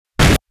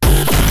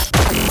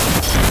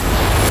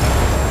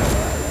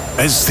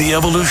As the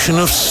evolution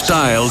of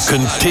style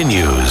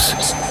continues,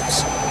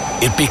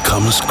 it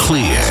becomes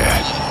clear.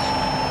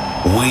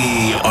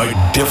 We are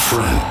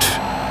different.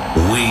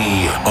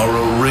 We are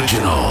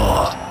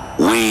original.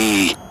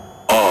 We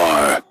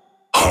are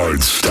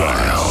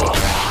hardstyle.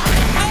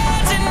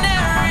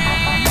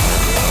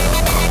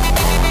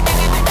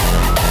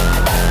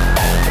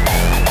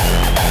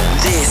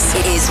 This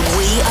is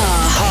We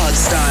Are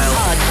Hardstyle.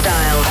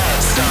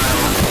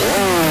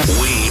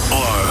 We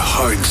are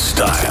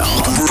hardstyle.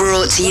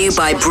 Brought to you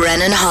by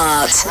Brennan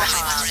Hart.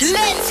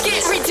 Let's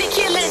get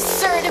ridiculous,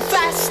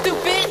 certified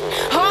stupid.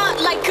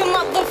 Hard like a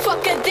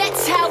motherfucker,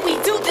 that's how we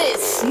do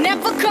this.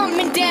 Never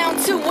coming down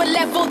to a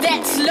level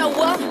that's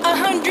lower.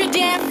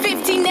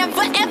 150,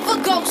 never ever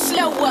go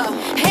slower.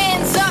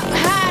 Hands up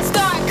high,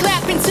 start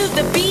clapping to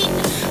the beat.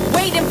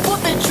 Waiting for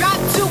the drop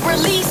to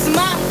release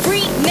my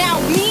freak. Now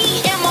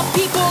me and my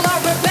people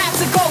are about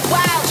to go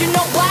wild. You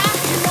know why?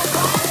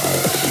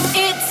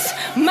 It's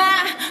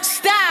my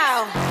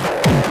style.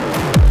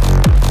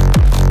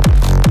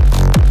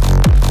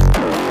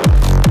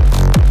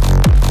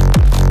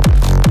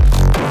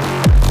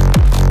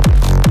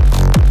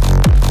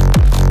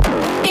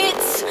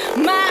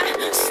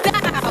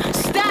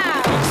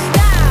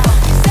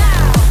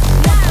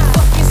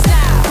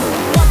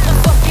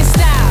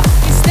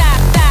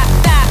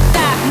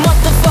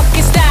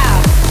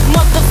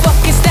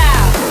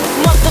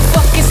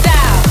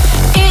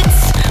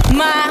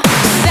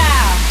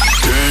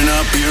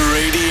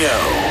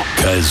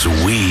 Cause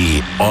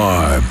we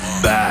are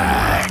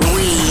back.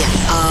 We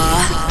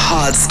are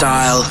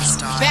Hardstyle.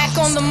 Back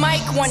on the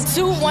mic, 1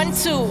 2 1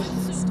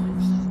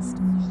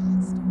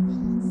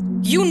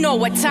 2. You know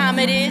what time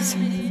it is.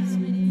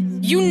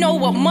 You know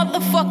what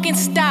motherfucking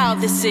style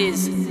this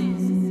is.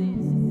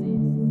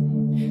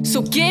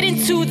 So get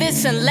into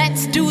this and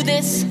let's do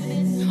this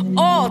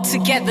all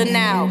together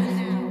now.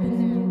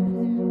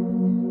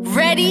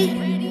 Ready?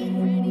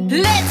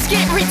 Let's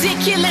get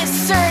ridiculous,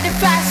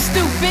 certified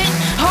stupid.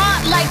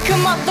 Hard like a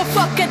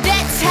motherfucker,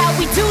 that's how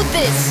we do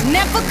this.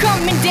 Never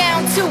coming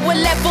down to a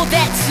level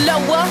that's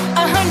lower.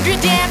 150,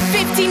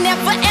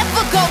 never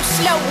ever go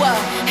slower.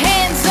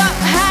 Hands up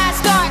high,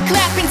 start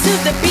clapping to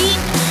the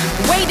beat.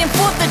 Waiting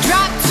for the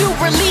drop to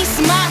release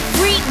my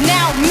freak.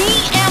 Now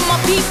me and my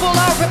people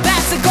are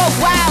about to go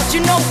wild. You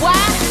know why?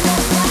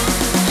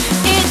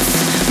 It's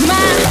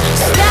my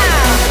style.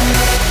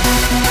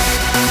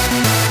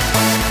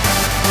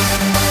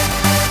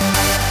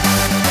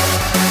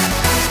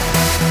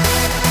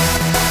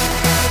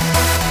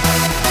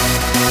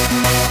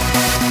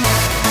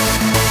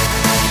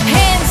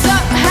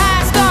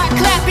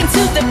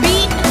 To the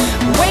beat,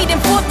 waiting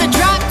for the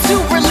drop to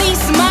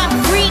release my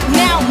freak.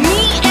 Now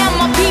me and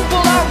my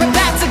people are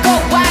about to go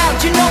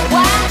wild. You know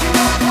why?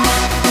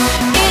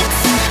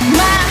 It's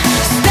my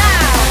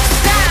style,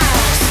 style,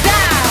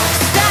 style,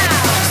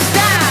 style,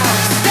 style,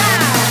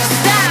 style,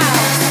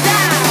 style,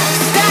 style,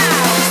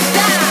 style,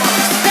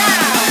 style,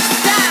 style,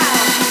 style.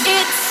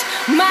 It's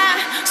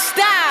my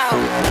style.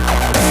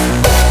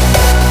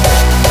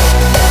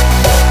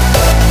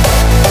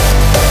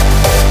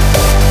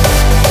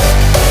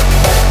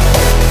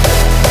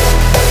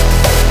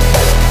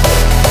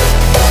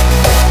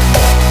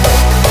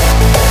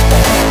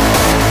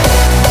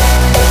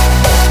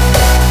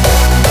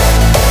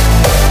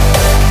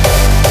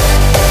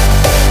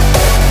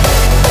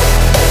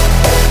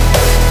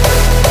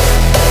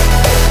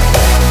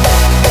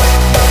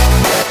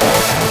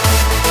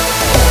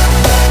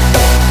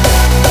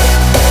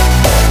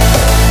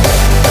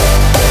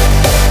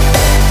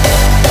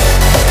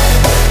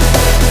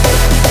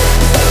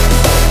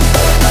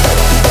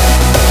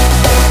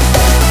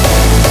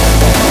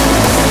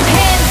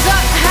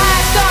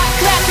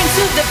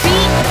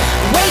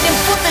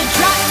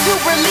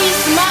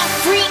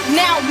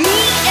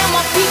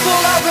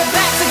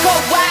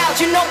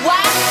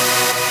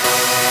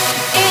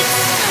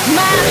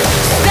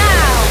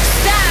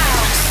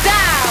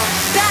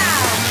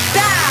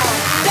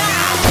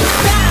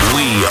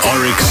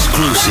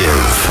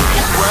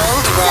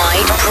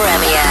 Worldwide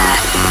premiere.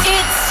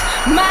 It's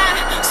my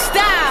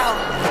style.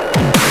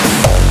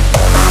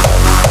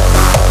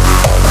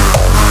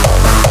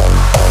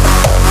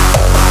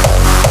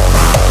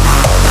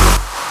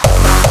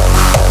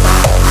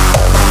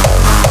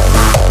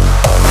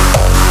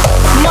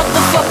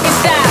 Motherfucking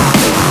style.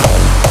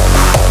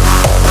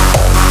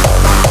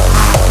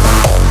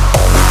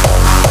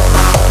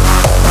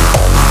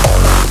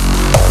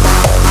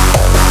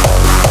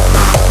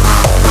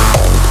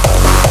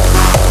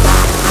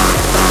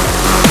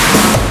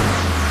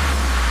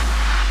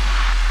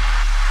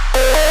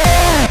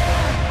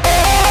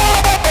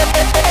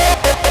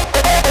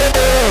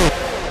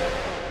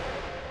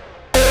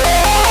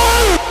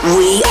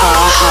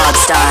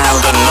 Hardstyle.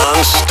 The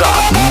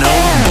non-stop, no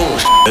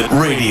bullshit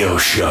radio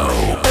show.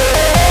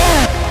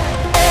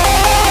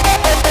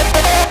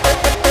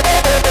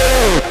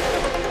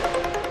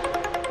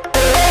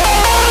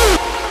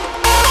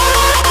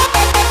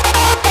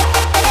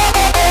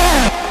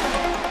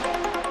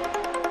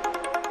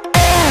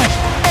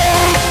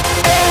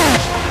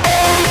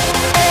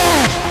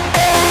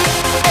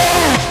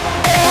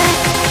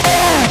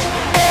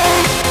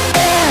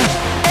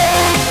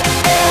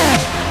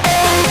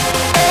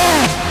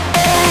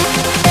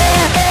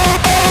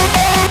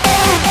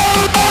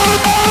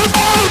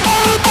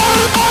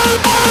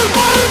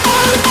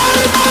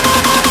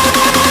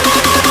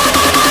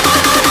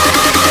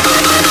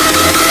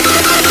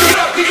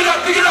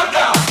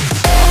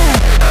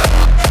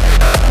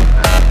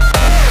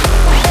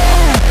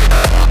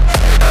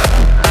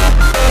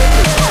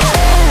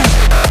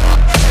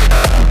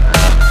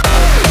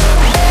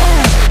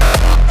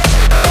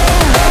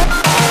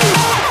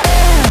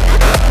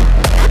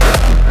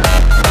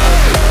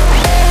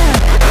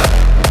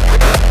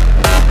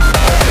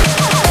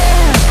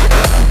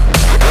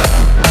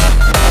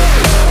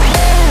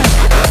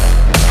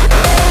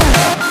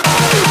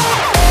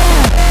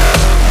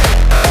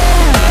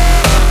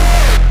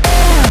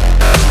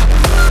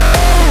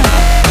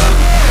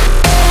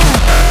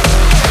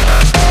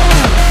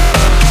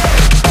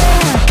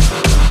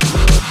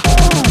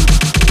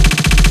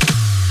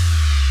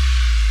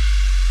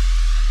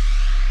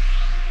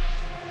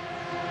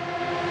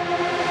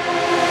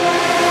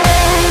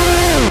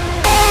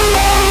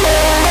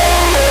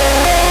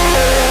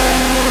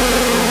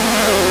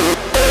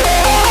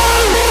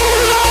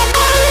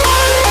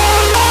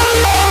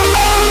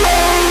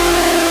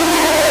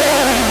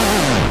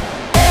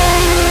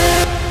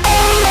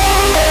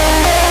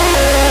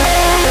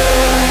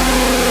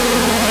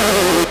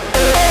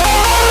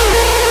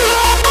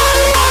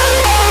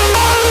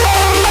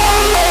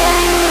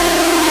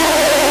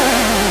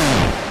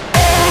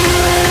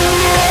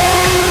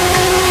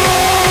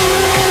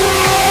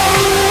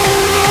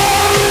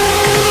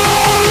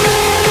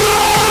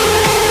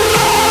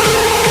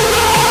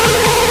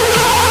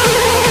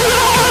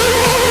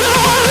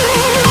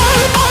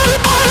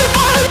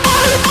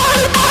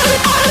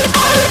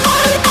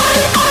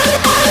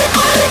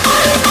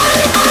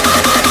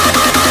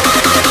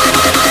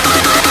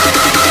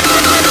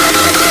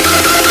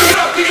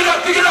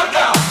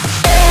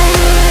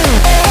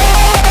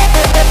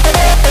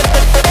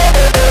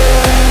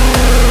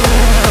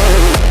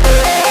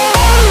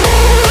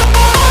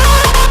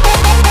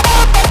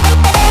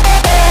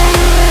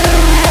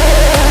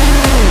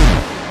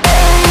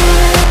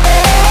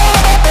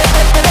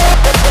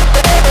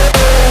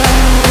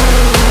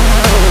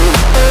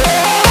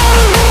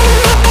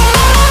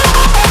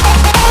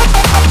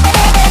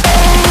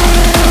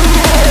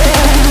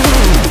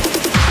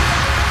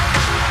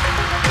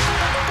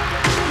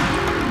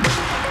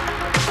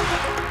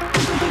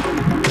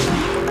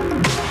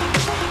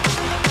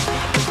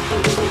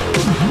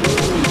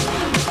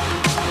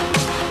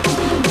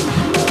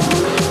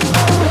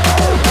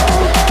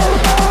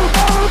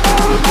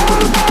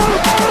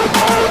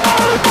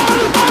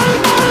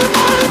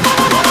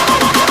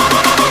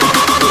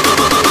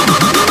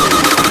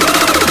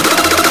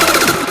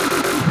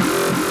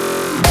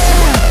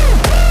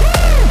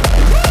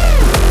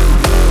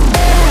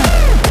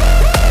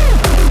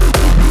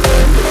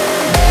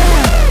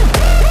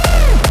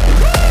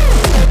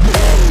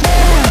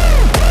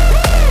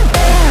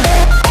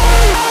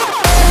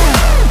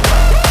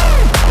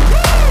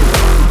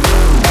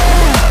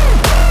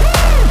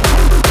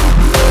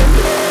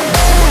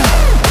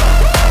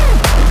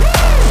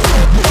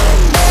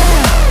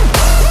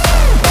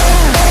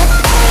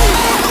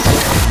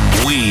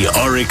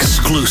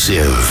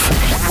 exclusive.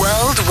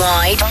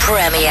 Worldwide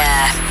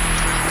premiere.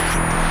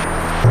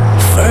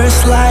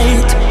 First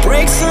light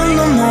breaks in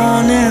the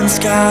morning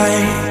sky.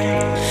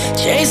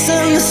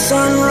 Chasing the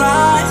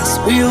sunrise,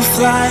 we'll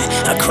fly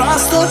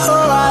across the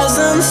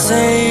horizon,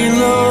 sail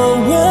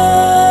away.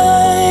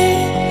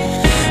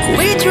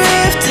 We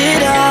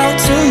drifted out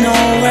to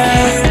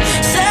nowhere,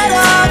 set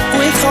up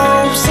with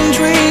hopes and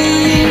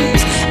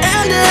dreams.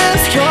 And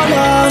if you're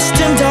lost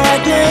in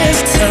darkness,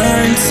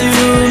 turn to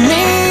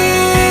me.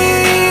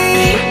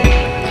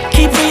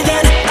 Keep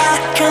breathing, I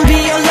can be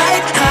your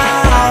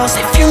lighthouse.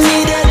 If you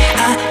need it,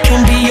 I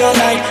can be your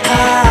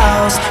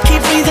lighthouse.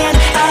 Keep breathing,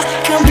 I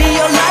can be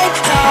your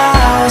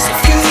lighthouse.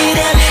 If you need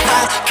it,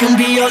 I can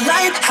be your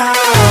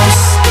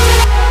lighthouse.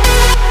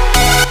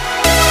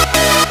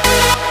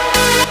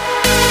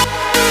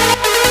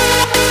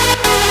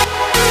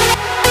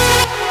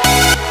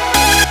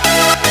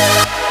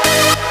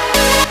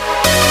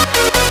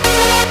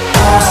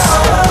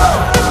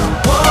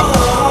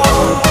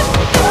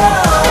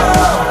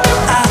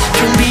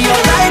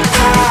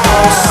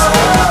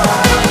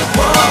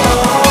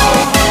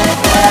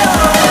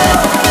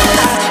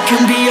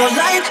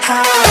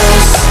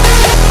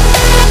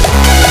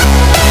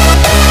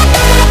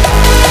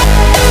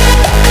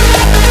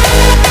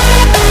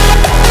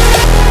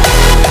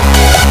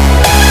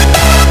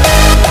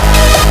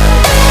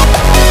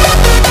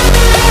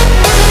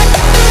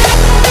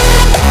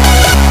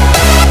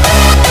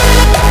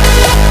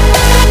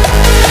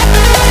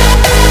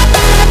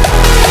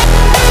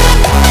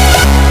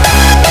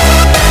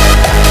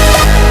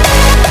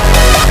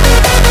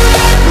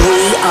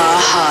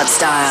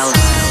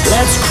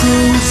 Let's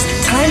cruise,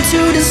 time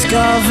to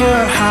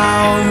discover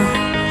how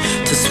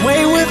to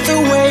sway with the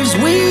waves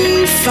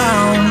we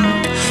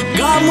found.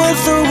 Gone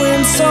with the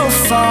wind so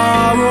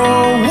far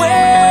away.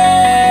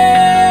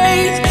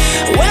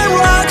 When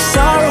rocks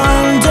are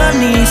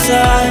underneath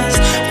us,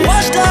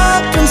 washed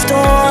up in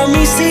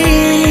stormy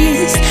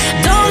seas,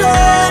 don't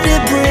let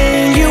it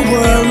bring you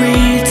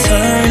worry,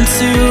 turn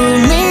to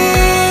me.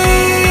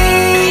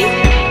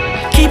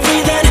 Keep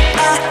breathing,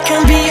 I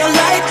can be your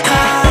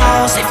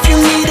lighthouse. If you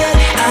need it,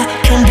 I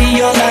can be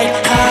your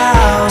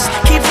lighthouse.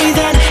 Keep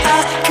breathing, I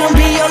can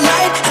be your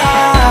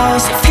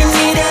lighthouse. If you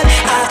need it,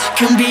 I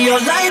can be your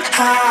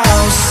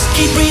lighthouse.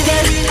 Keep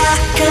breathing, I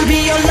can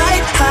be your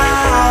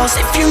lighthouse.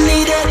 If you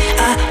need it,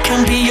 I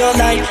can be your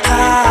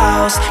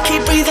lighthouse.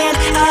 Keep breathing,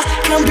 I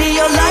can be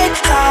your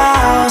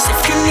lighthouse.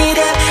 If you need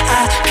it,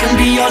 I can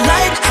be your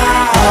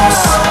lighthouse.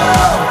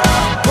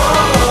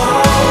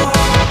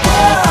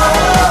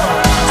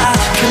 I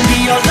can be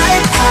your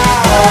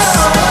lighthouse.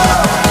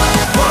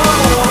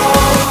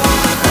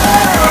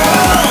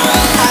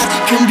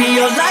 Can be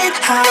your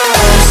lighthouse.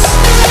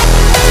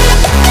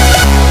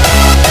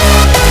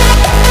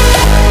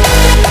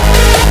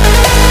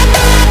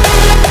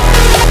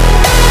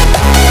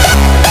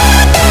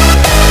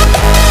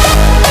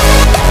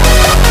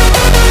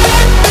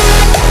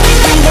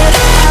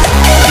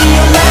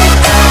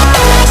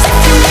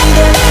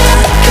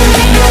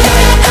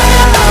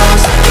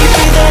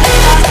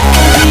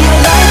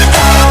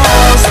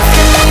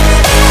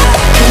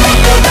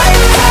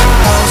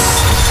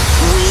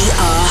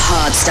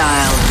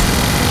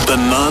 The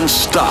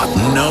non-stop,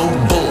 no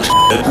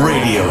bullshit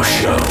radio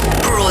show.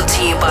 Brought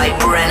to you by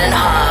Brennan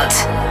Hart.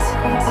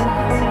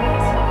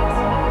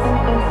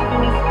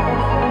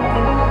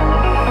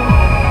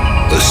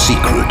 A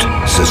secret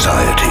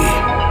society.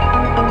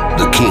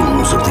 The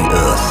kings of the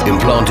earth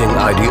implanting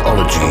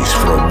ideologies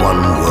for a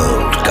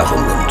one-world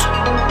government.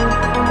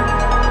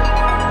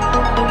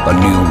 A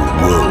new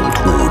world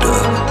order.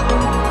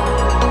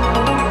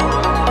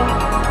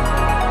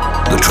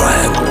 The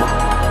triangle.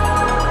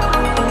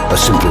 A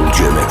simple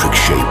geometric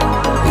shape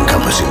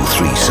encompassing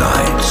three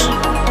sides.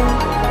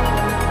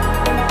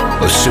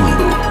 A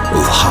symbol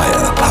of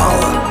higher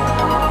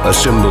power. A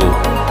symbol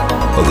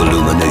of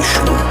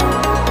illumination.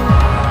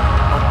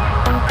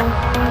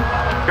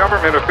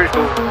 Government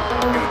officials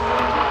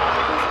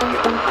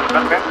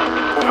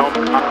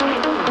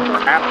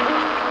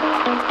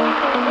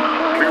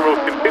we will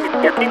continue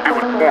to keep you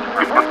informed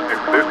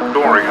as this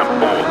story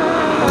unfolds.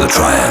 The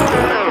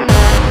triangle.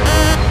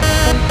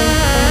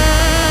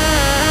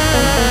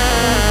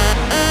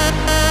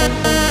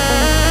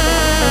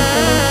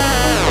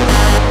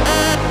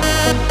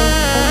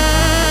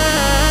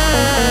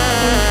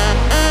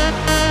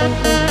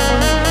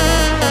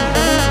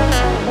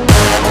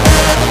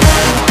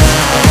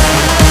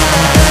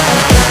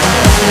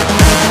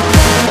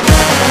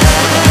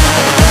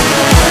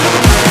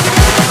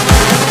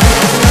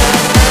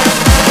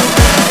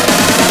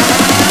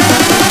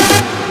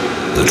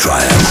 The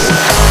triangle.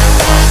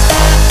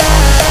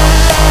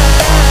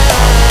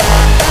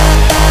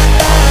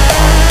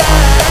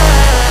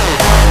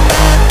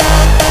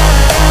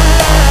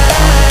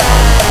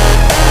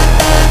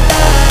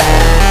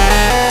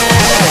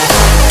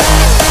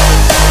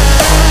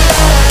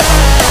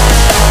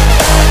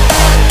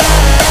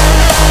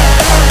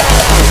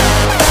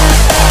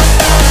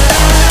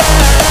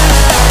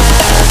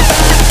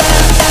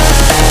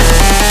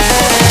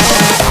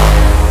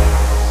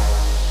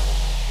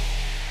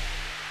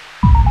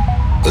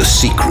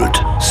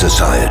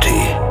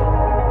 society.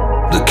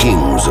 The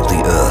kings of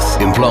the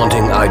earth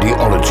implanting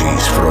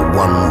ideologies for a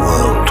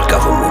one-world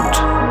government.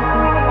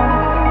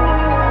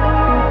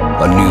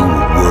 A new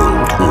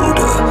world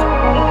order.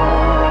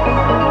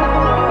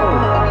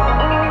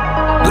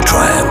 The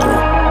triangle.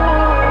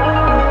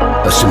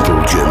 A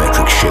simple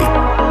geometric shape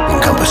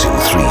encompassing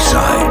three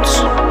sides.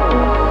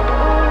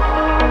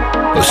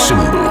 A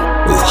symbol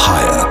of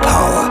higher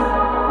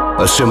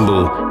power. A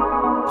symbol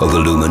of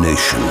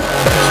illumination.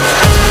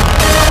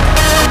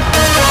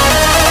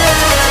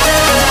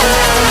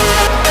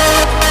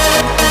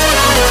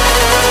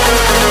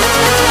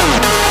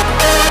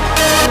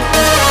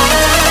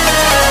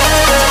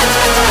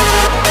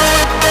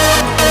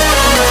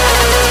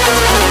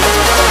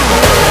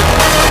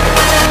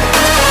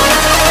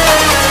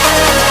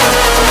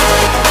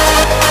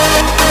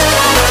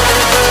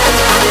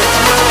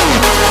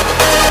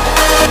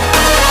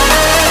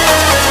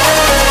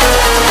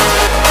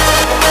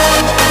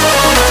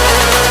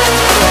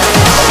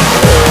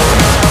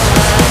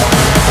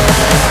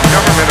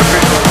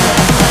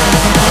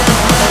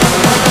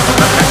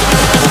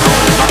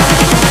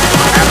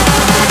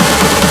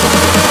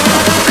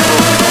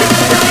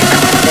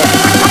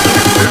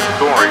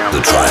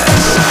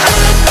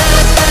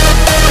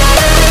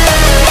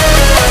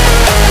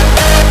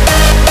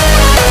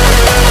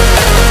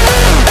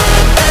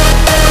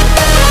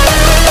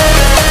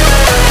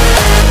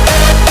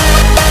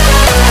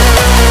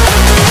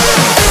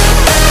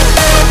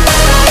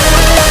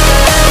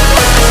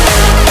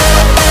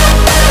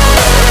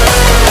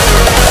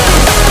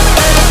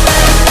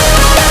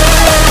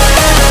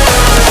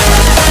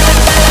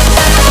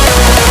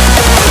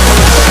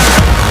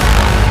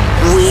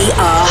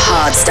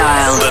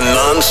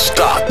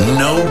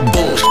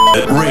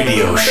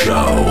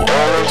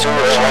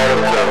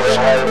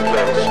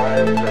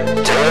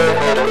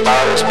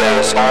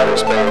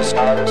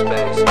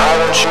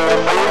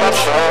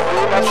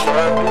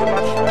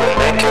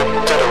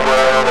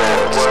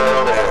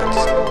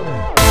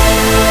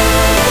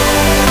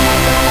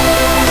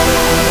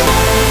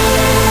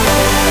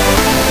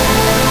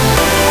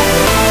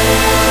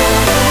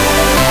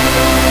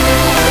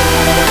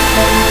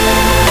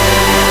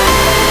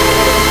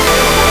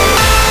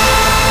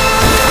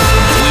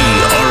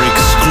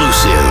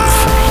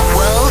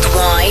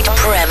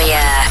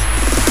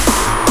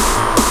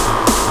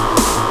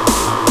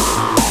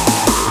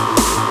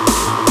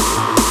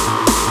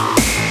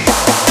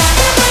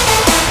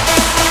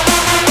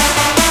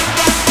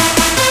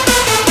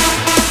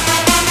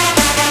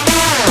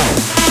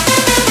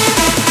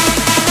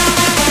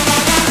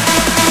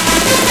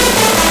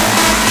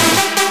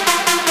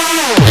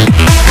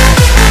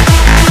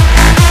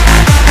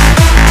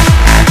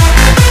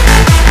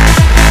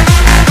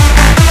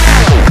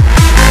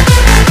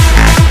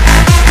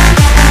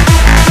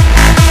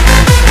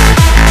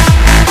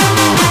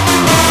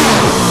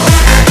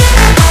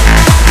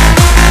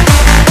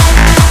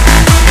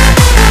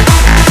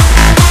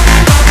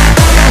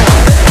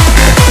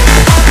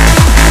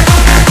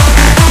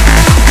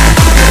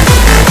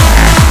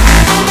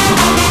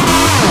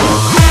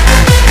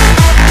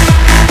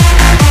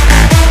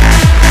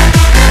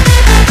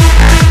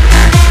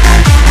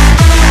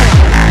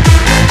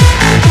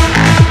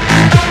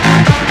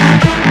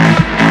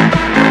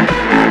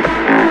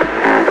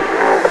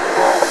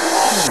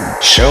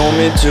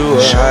 To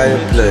a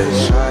higher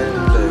place.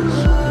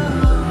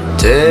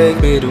 Take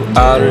me to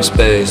outer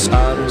space.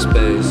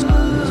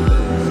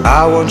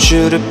 I want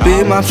you to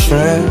be my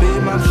friend.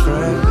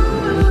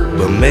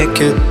 We'll make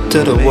it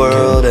to the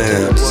world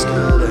ends.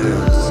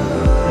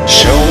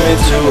 Show me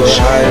to a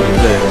higher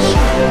place.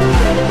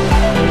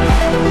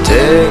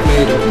 Take me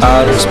to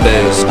outer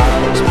space.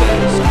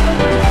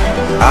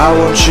 I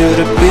want you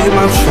to be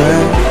my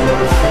friend.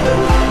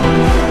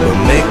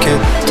 We'll make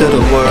it to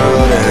the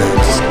world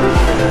ends.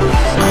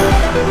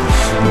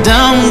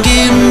 Don't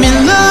give me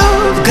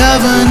love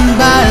governed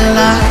by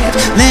life,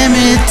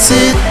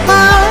 limited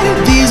by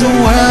these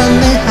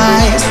worldly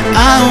highs.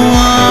 I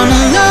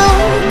wanna know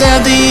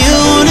that the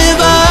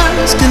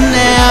universe can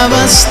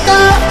never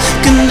stop,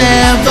 can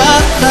never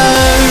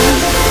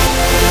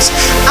hurt.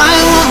 I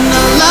want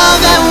a love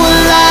that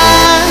will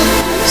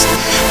last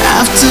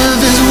after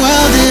this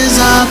world is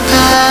our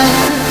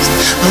past.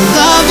 A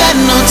love that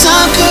no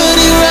time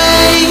could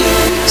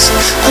erase.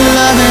 A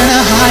love in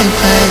a high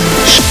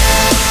place.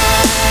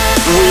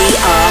 We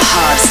are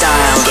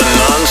Hardstyle, the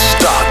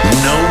non-stop,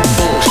 no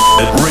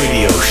bullshit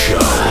radio show.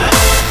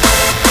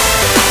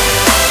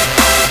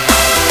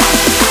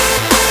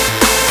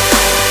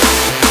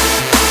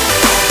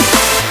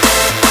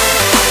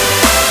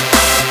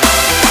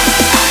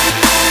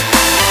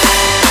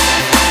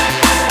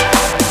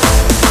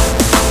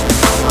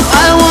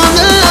 I want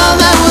the love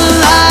that will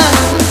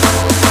last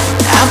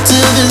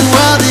after this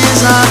world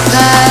is our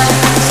past.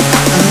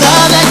 A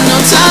love that no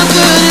time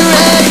could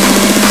erase.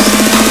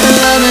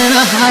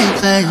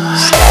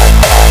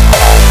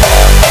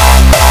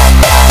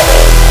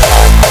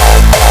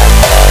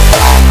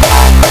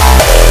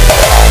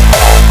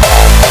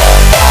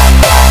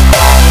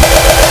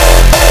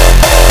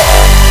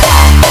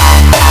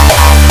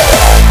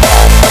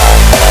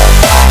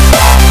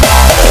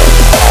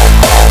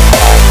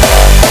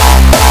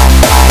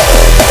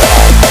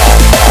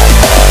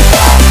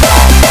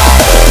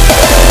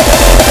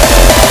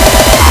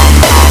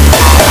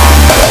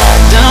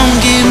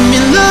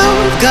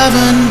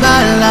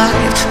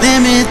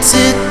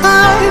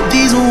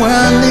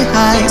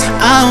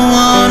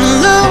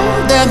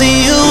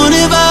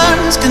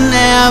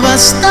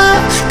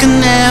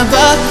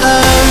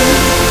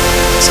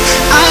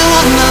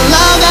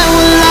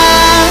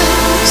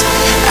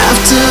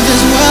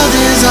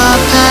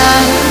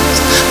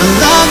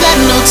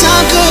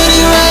 time could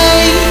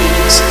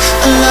erase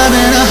a love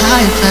in a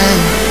higher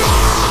place.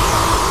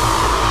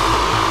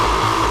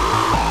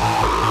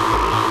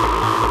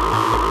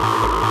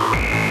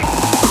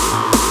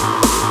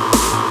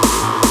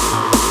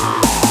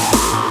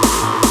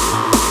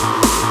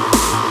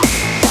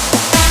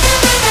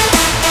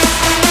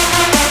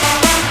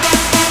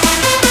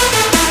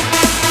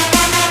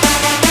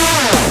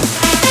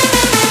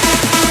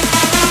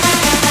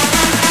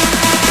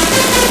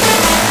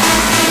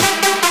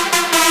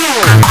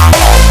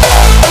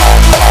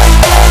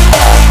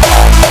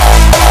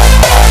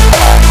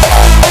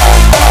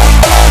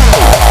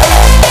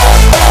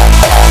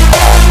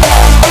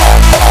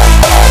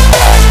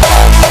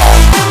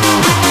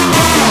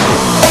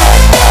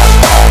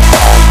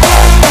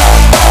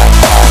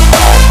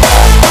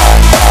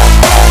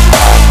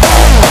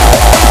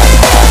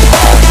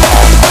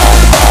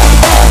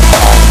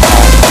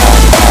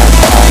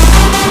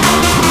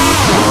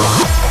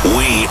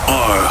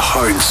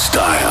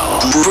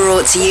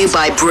 To you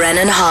by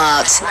Brennan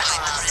Hart.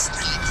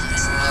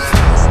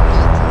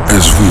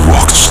 As we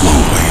walk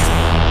slowly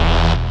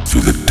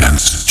through the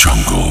dense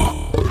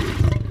jungle,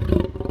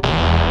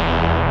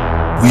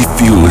 we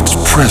feel its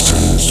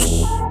presence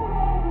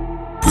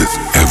with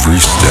every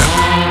step.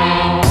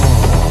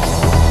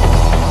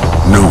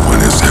 No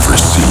one has ever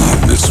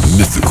seen this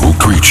mythical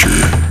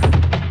creature.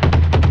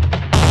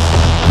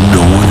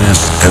 No one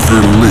has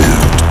ever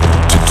lived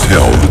to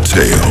tell the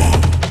tale.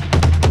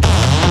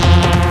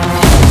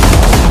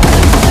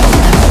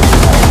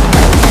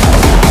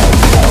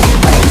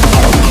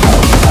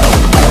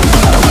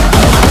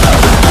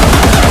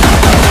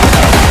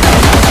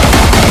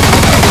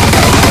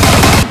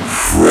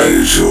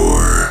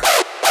 Predator.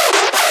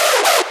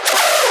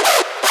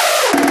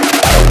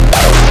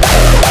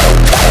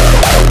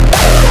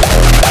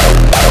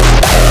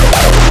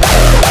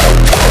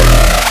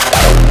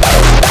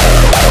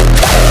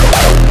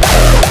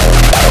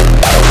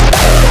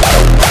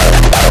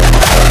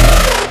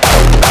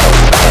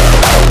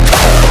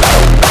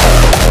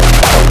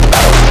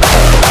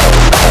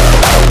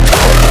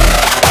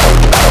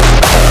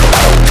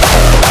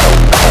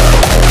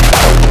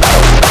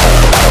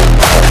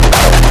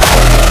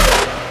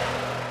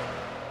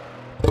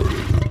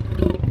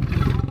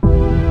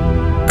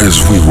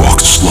 As we walk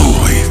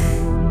slowly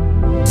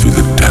through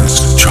the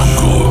dense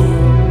jungle,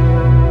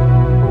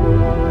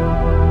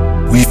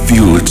 we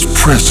feel its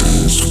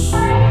presence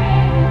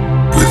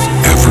with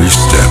every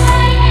step.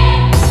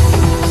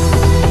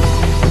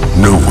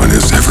 No one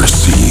has ever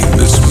seen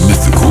this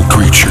mythical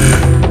creature.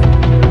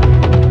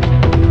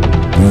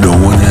 No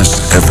one has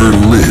ever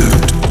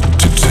lived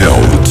to tell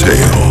the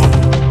tale.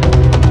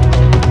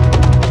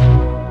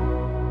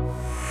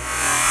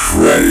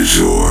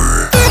 Predator.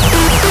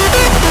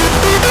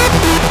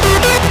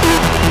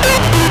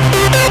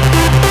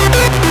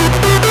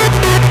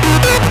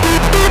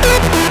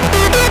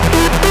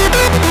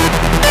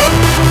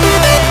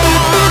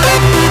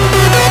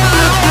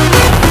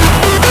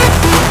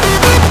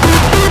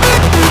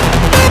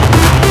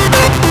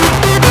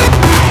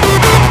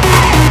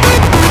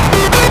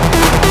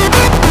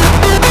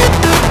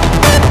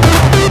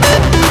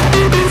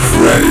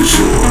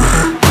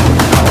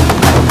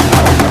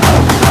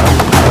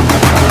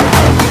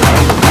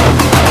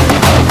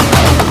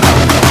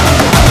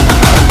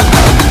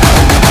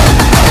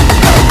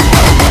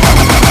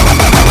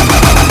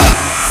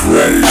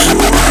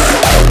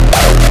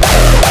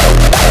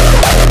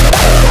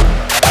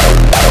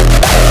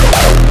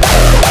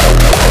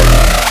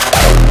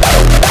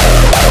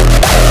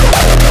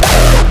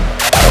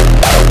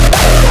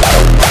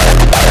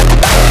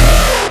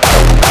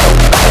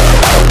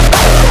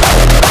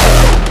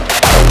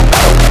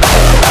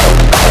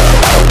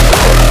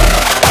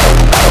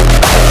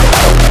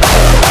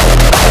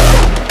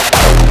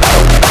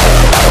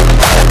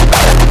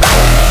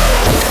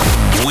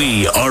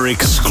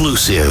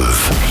 Exclusive.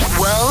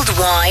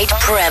 Worldwide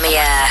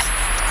premiere.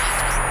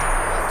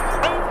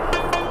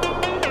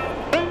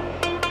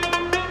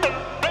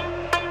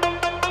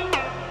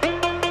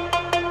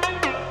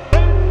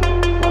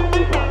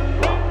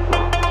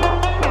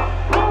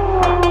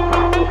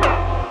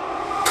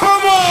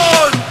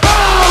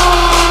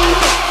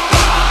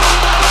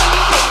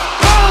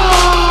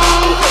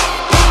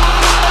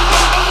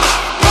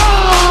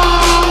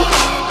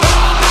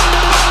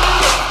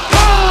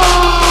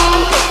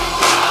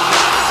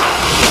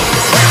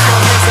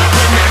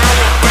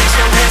 Raise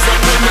your hands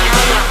up in the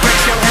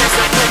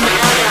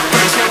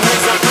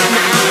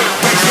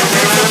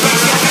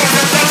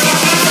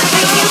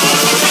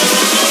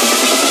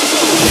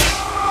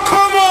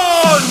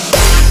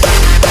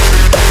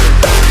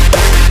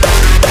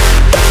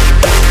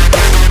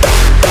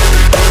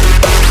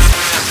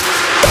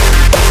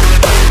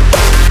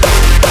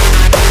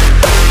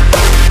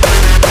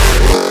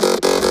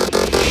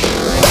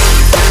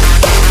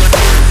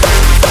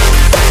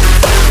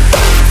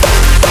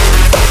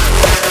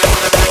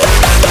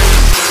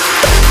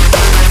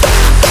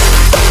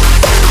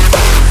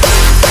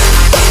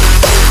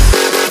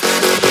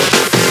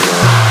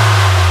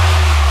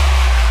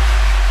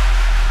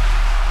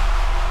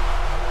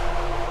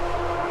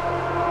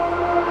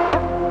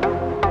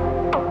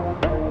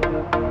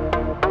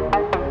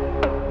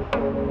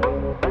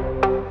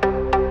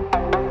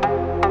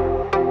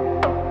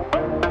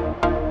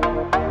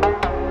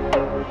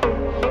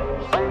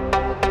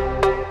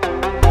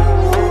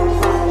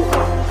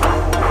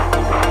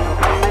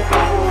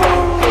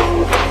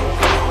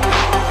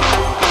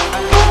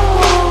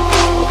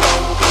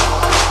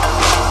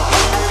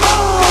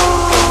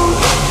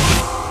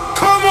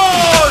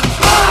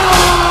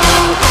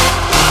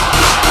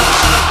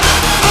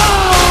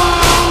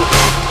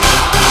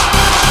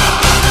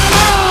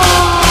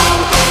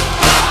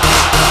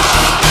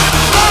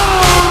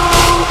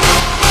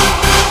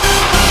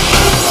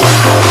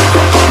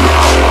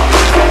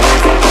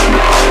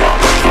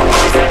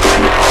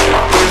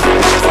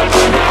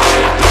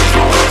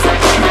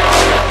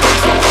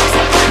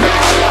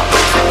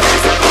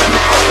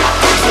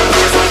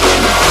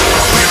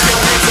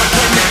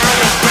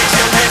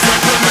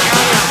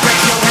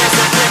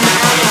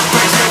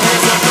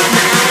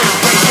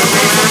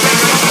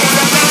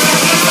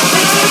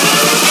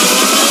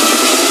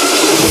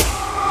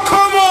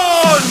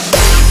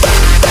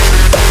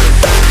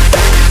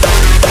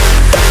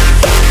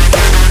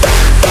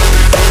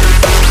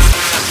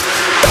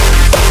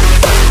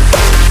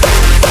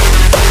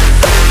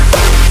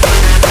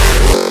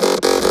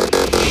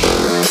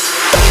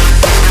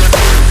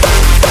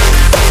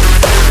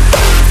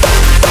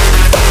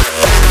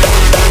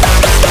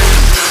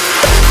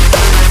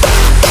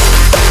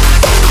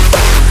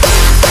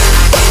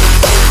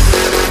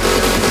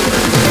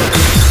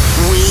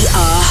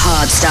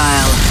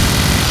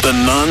The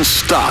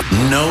non-stop,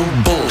 no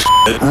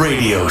bullshit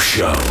radio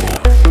show.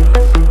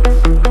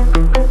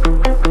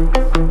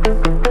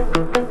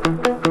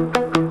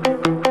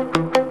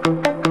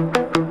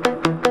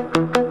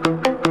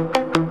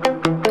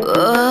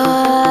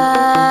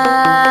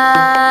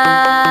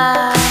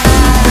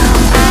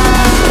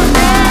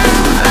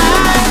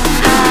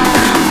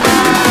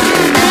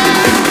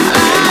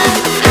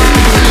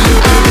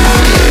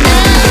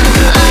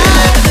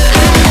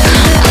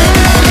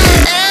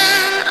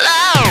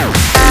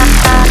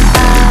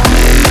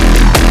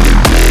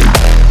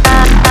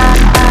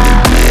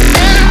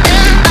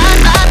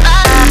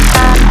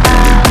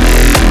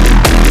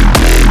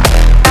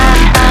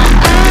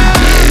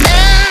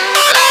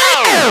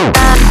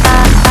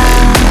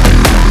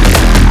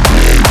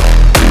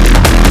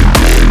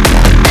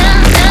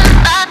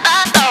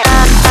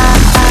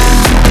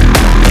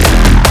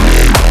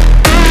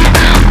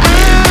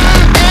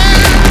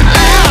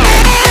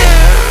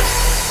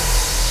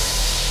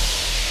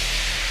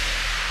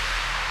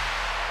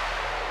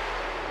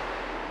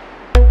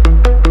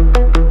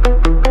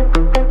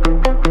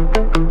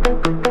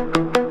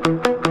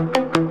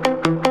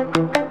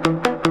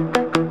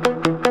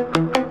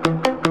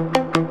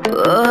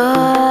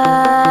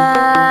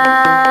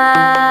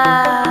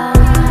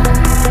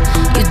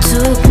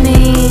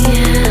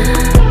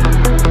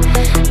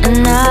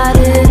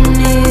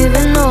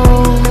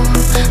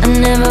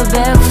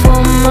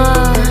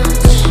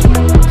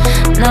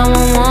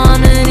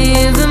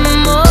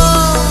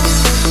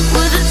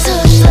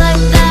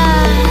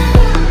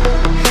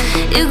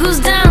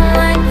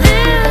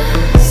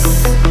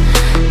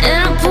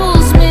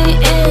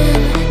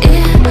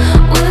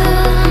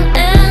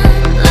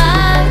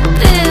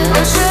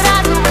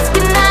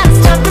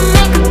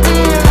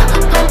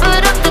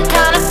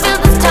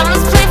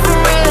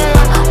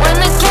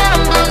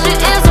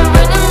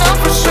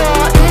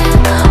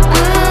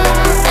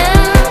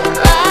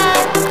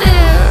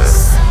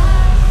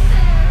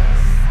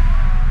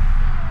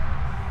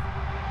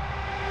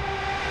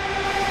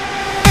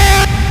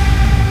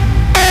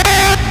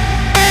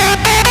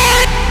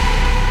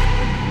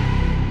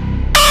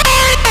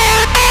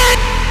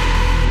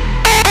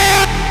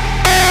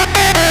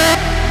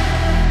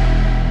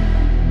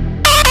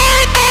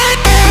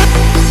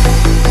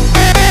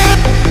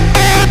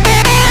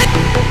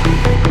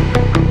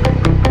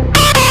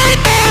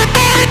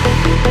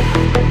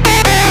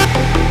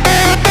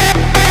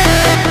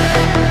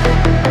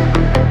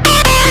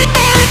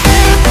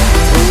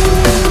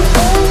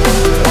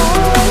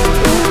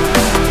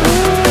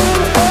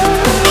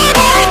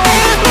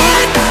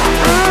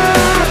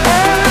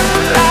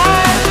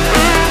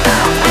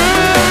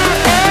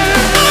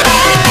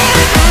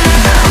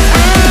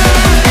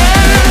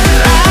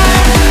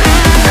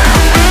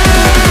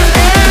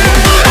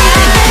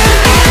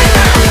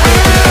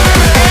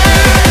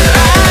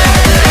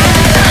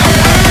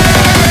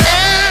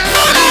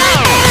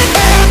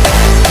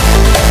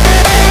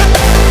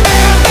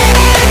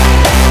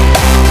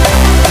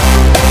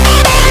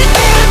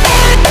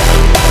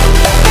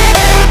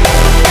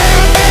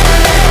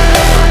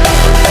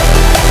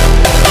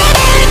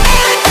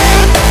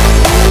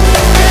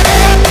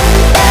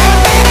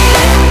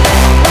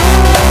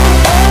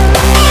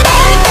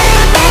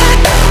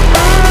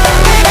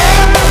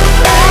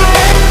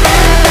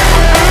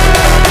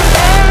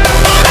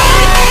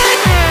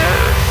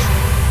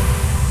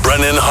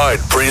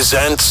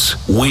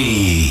 Presents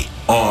We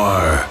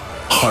Are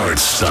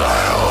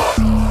Hardstyle.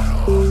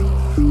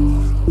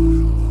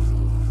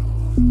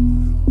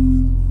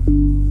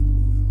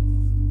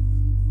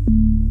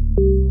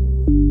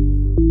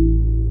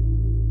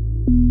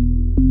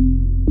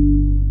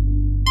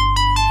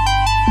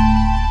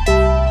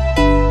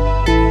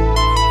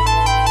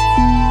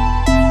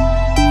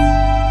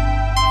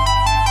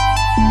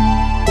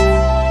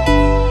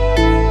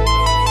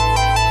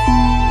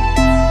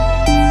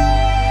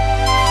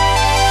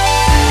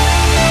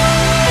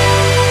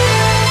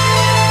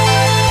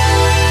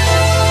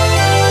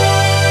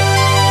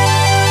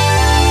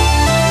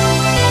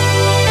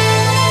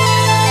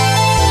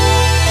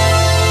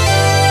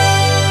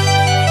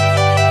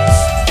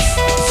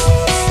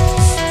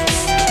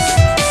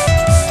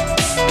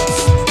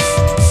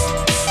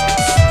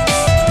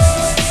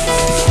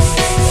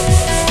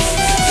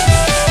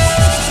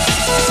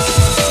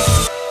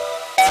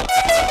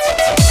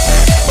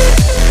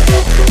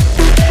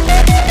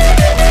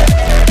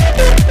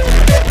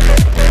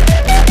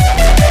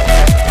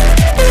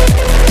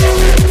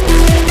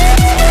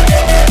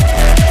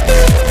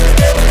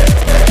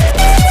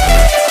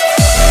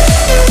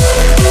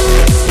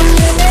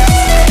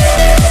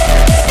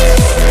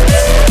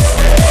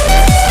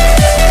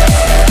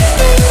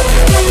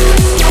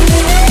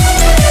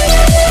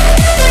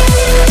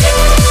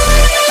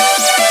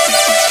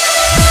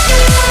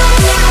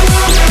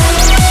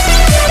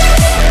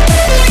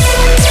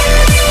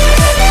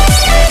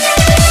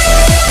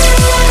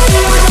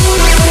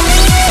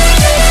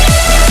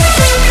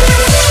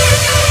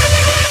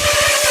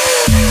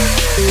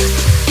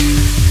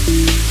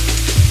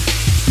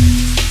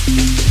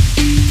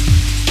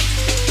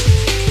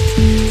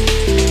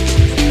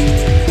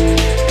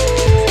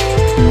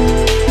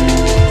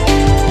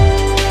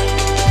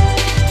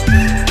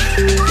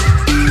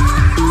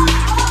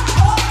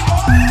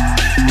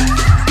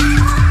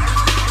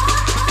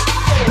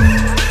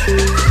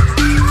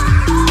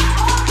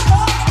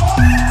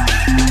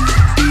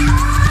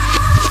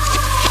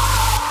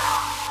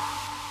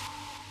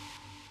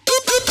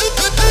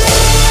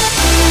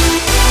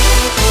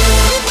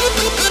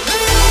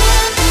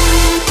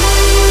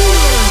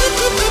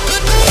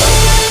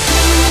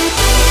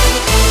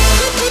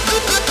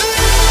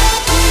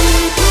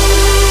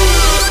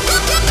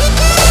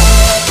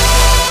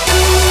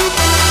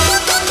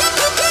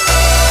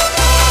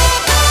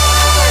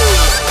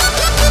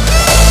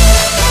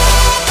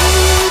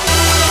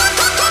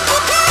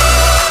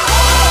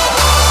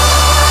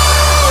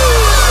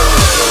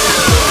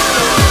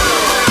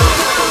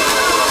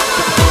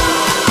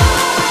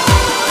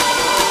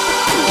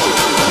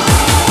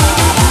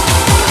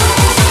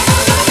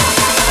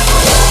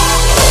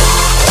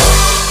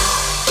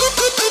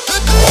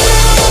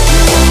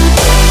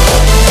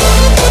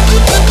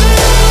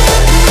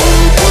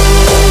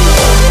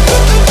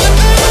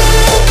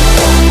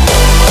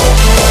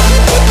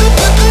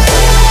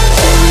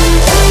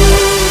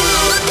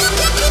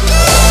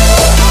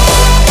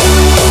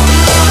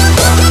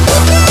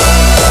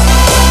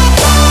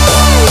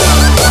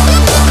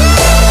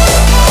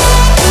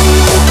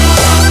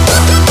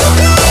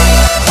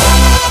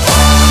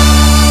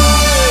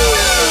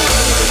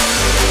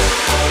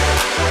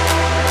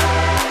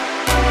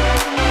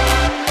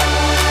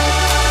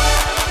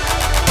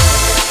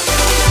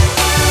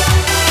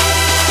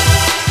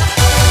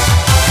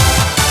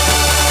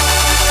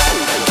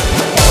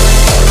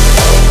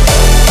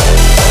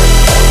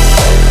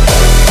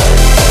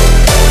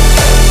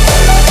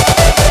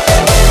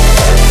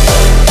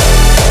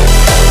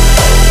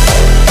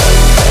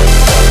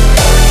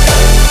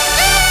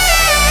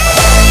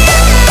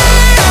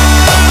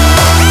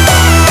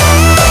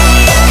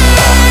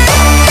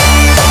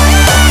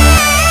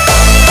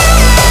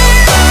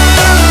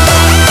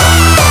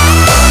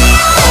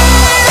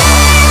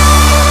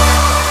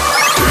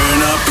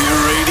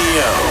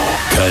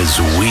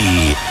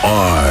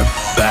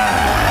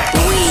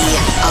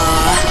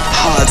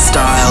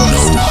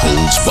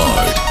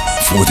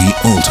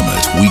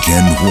 ultimate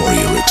weekend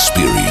warrior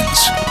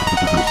experience.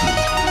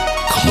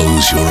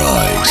 Close your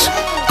eyes,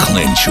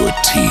 clench your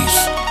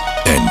teeth,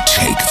 and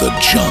take the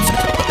jump.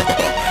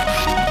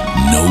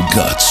 No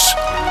guts,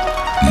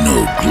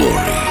 no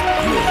glory.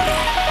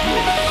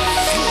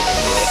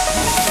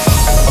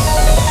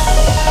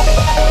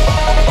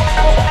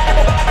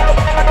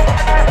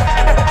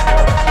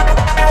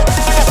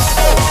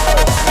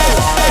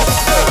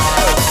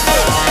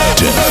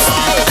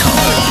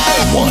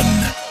 DEFCON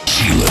 1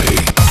 Chile.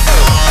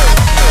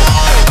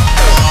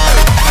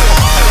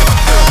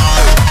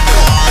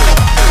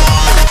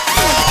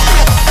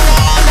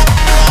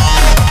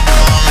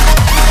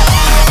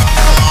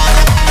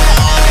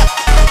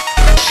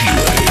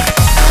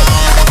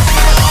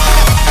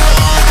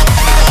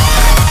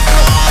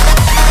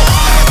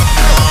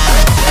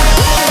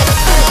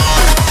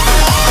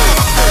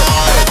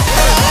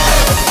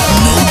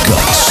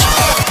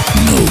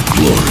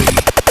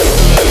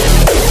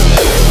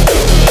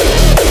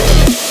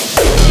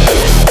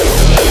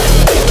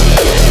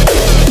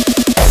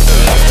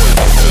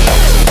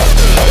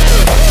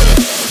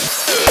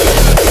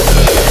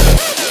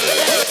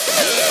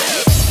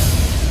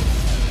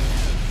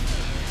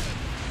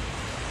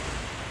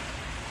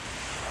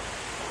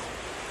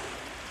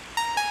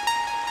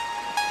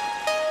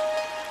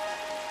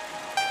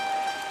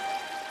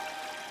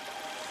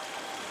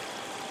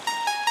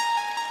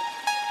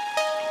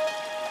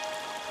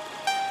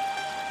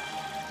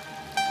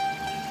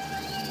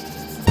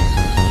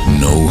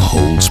 No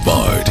holds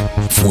barred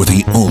for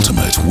the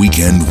ultimate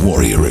weekend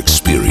warrior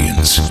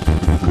experience.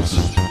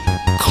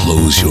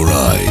 Close your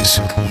eyes,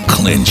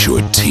 clench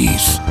your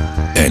teeth,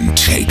 and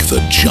take the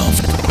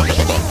jump.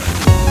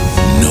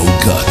 No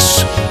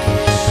guts,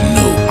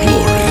 no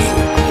glory.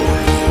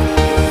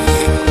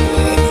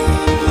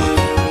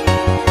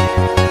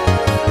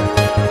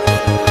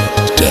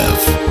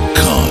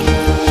 DEFCON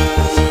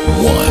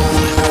 1.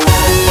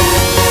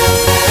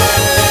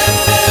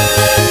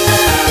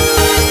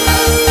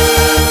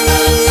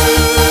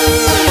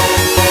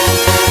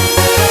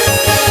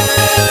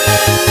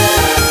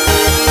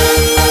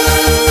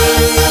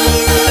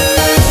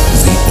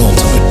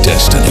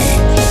 Destiny.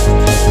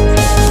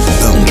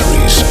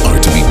 Boundaries are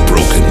to be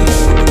broken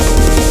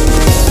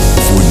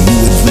for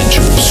new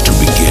adventures to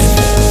begin.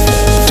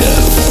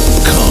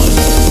 DEFCON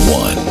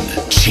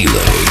 1 Chile.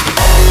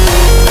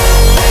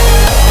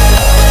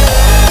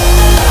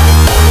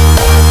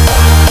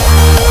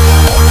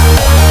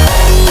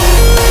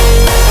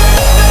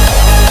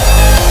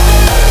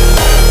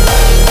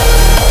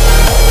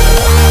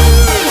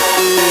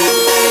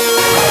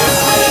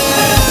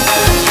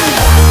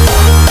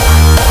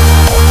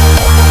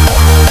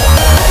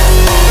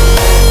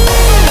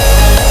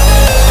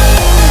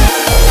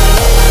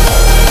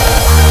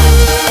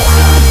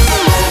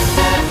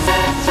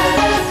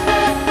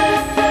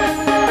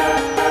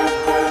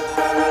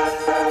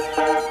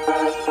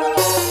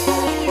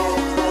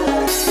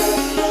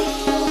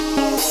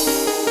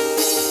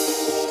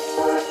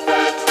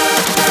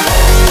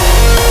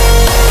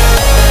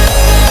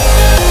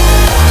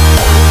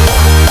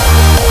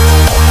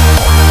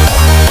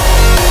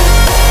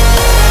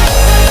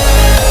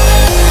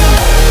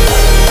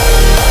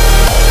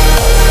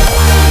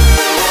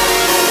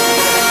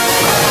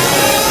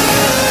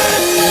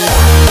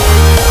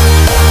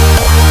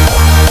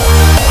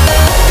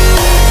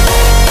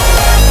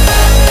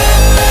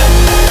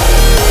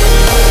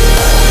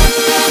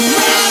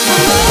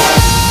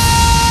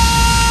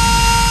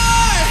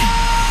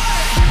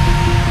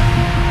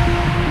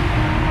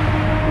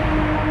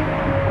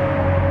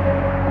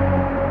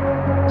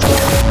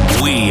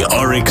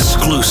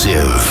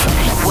 Exclusive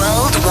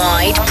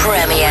worldwide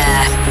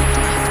premiere.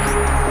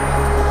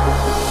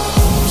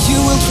 You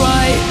will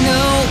try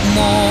no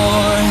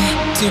more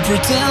to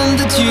pretend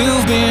that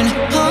you've been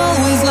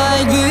always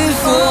like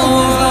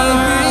before.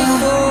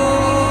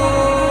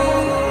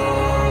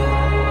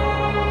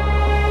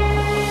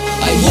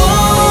 I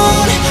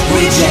won't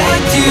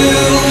reject you,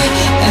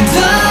 and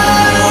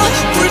I'll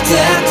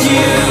protect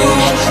you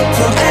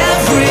from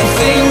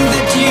everything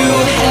that you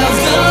have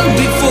done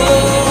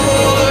before.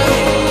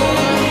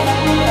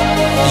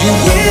 You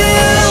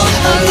will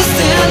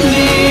understand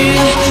me,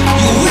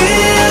 you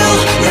will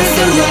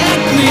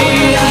resurrect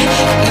me, and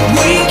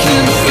we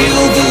can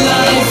feel the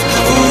life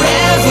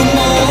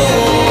forevermore.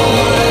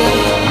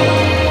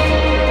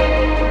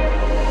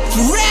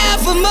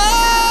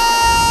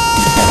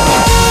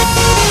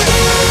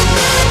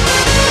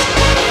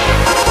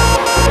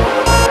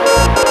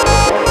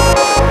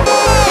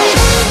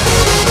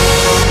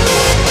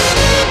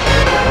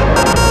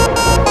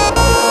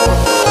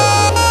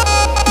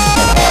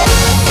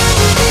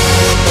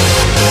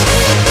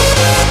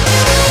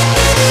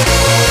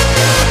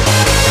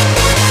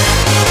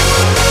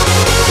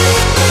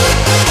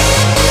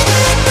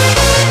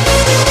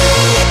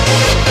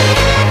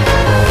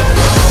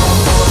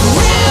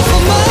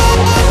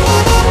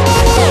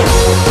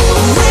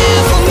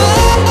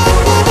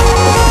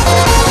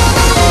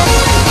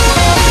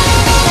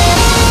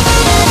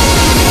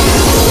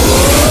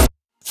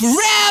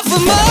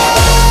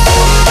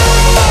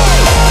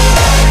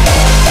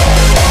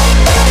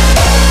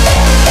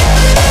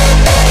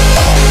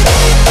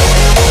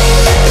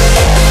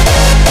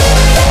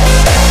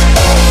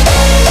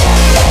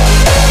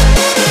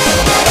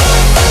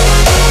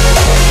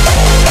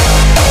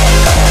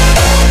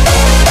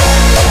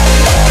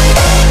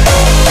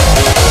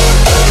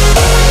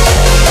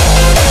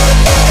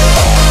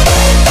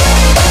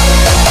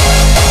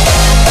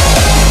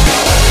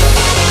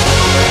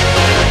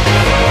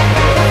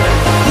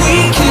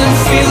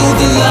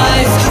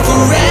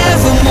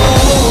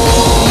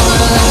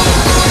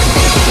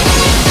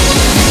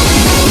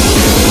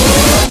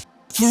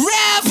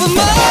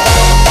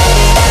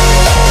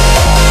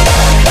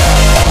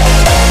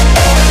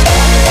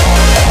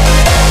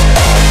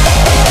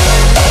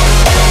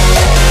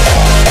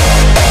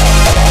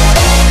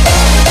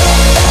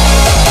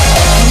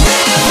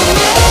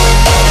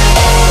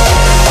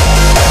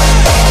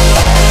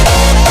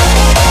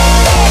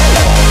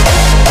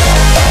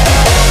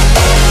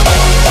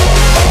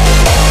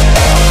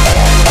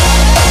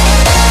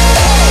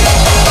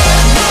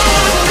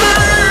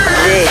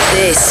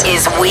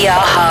 We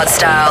Are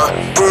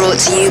Hardstyle, brought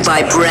to you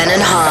by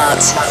Brennan Hart.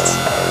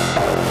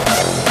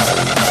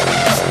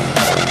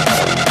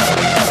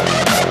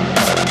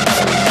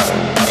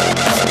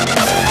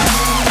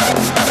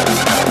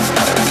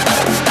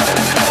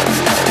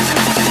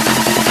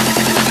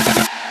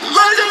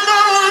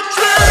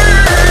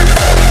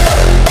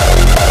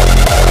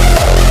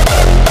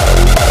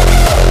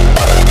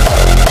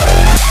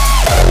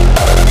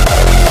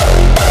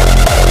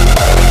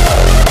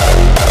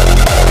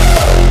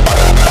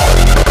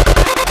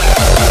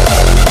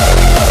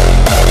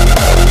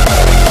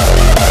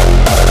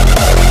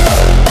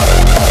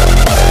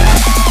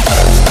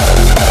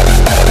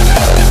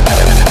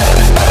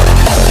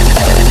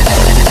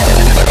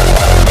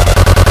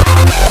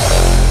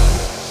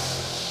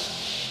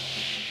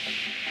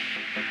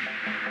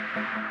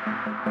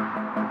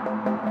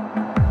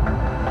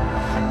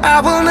 I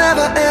will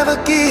never ever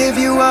give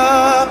you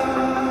up.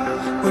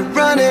 We're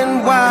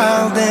running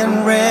wild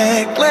and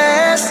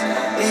reckless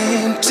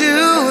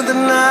into the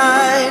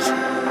night.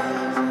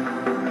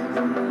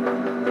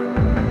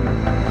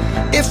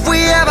 If we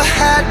ever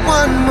had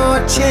one more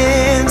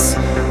chance,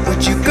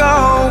 would you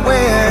go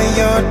where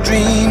your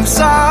dreams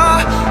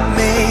are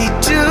made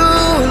to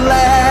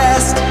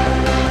last?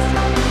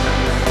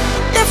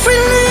 If we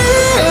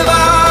live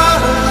our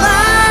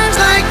lives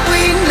like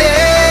we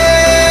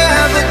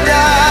never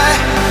die,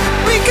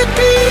 we could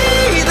be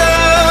the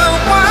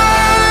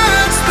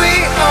ones we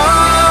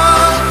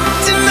are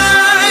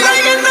tonight.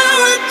 Like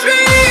another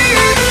dream.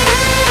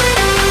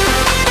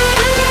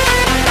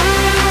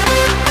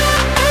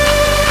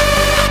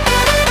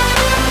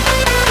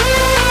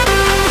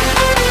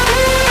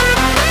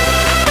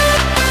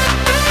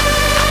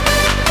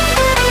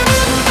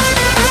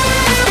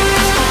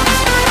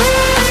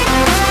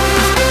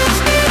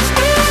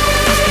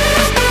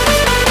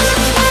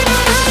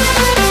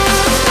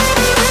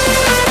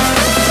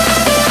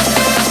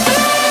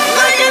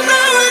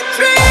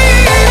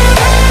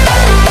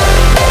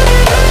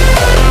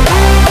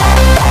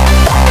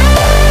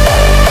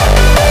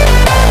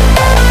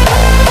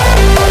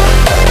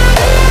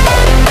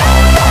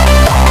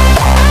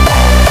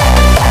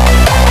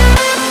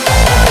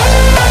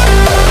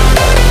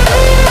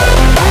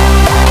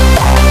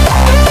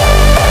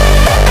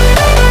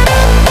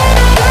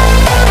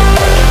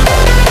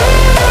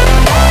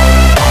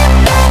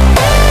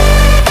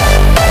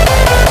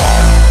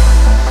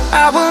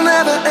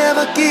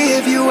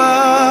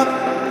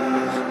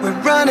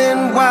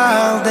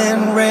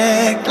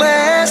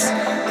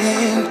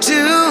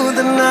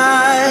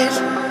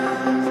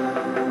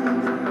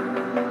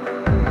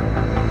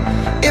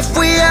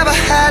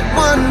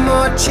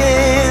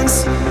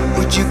 Chance,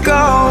 would you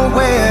go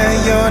where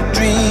your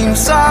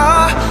dreams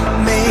are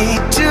made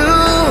to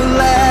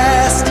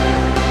last?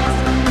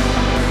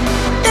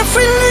 If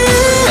we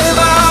live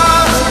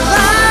our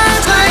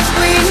lives like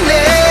we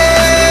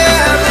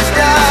never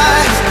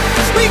die,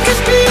 we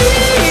could be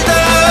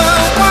the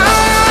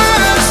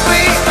ones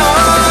we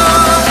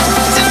are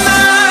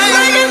tonight.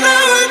 Like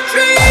another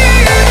dream.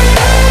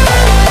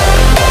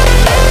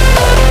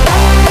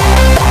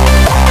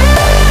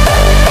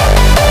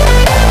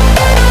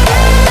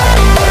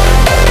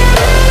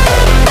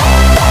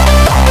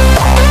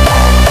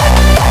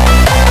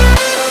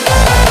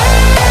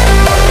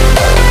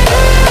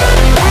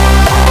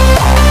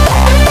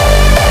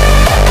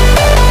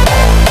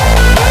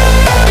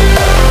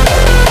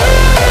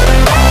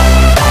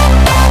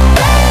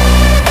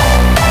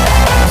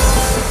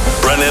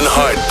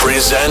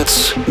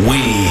 Presents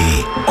We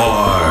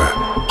Are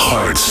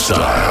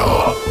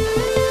Hardstyle.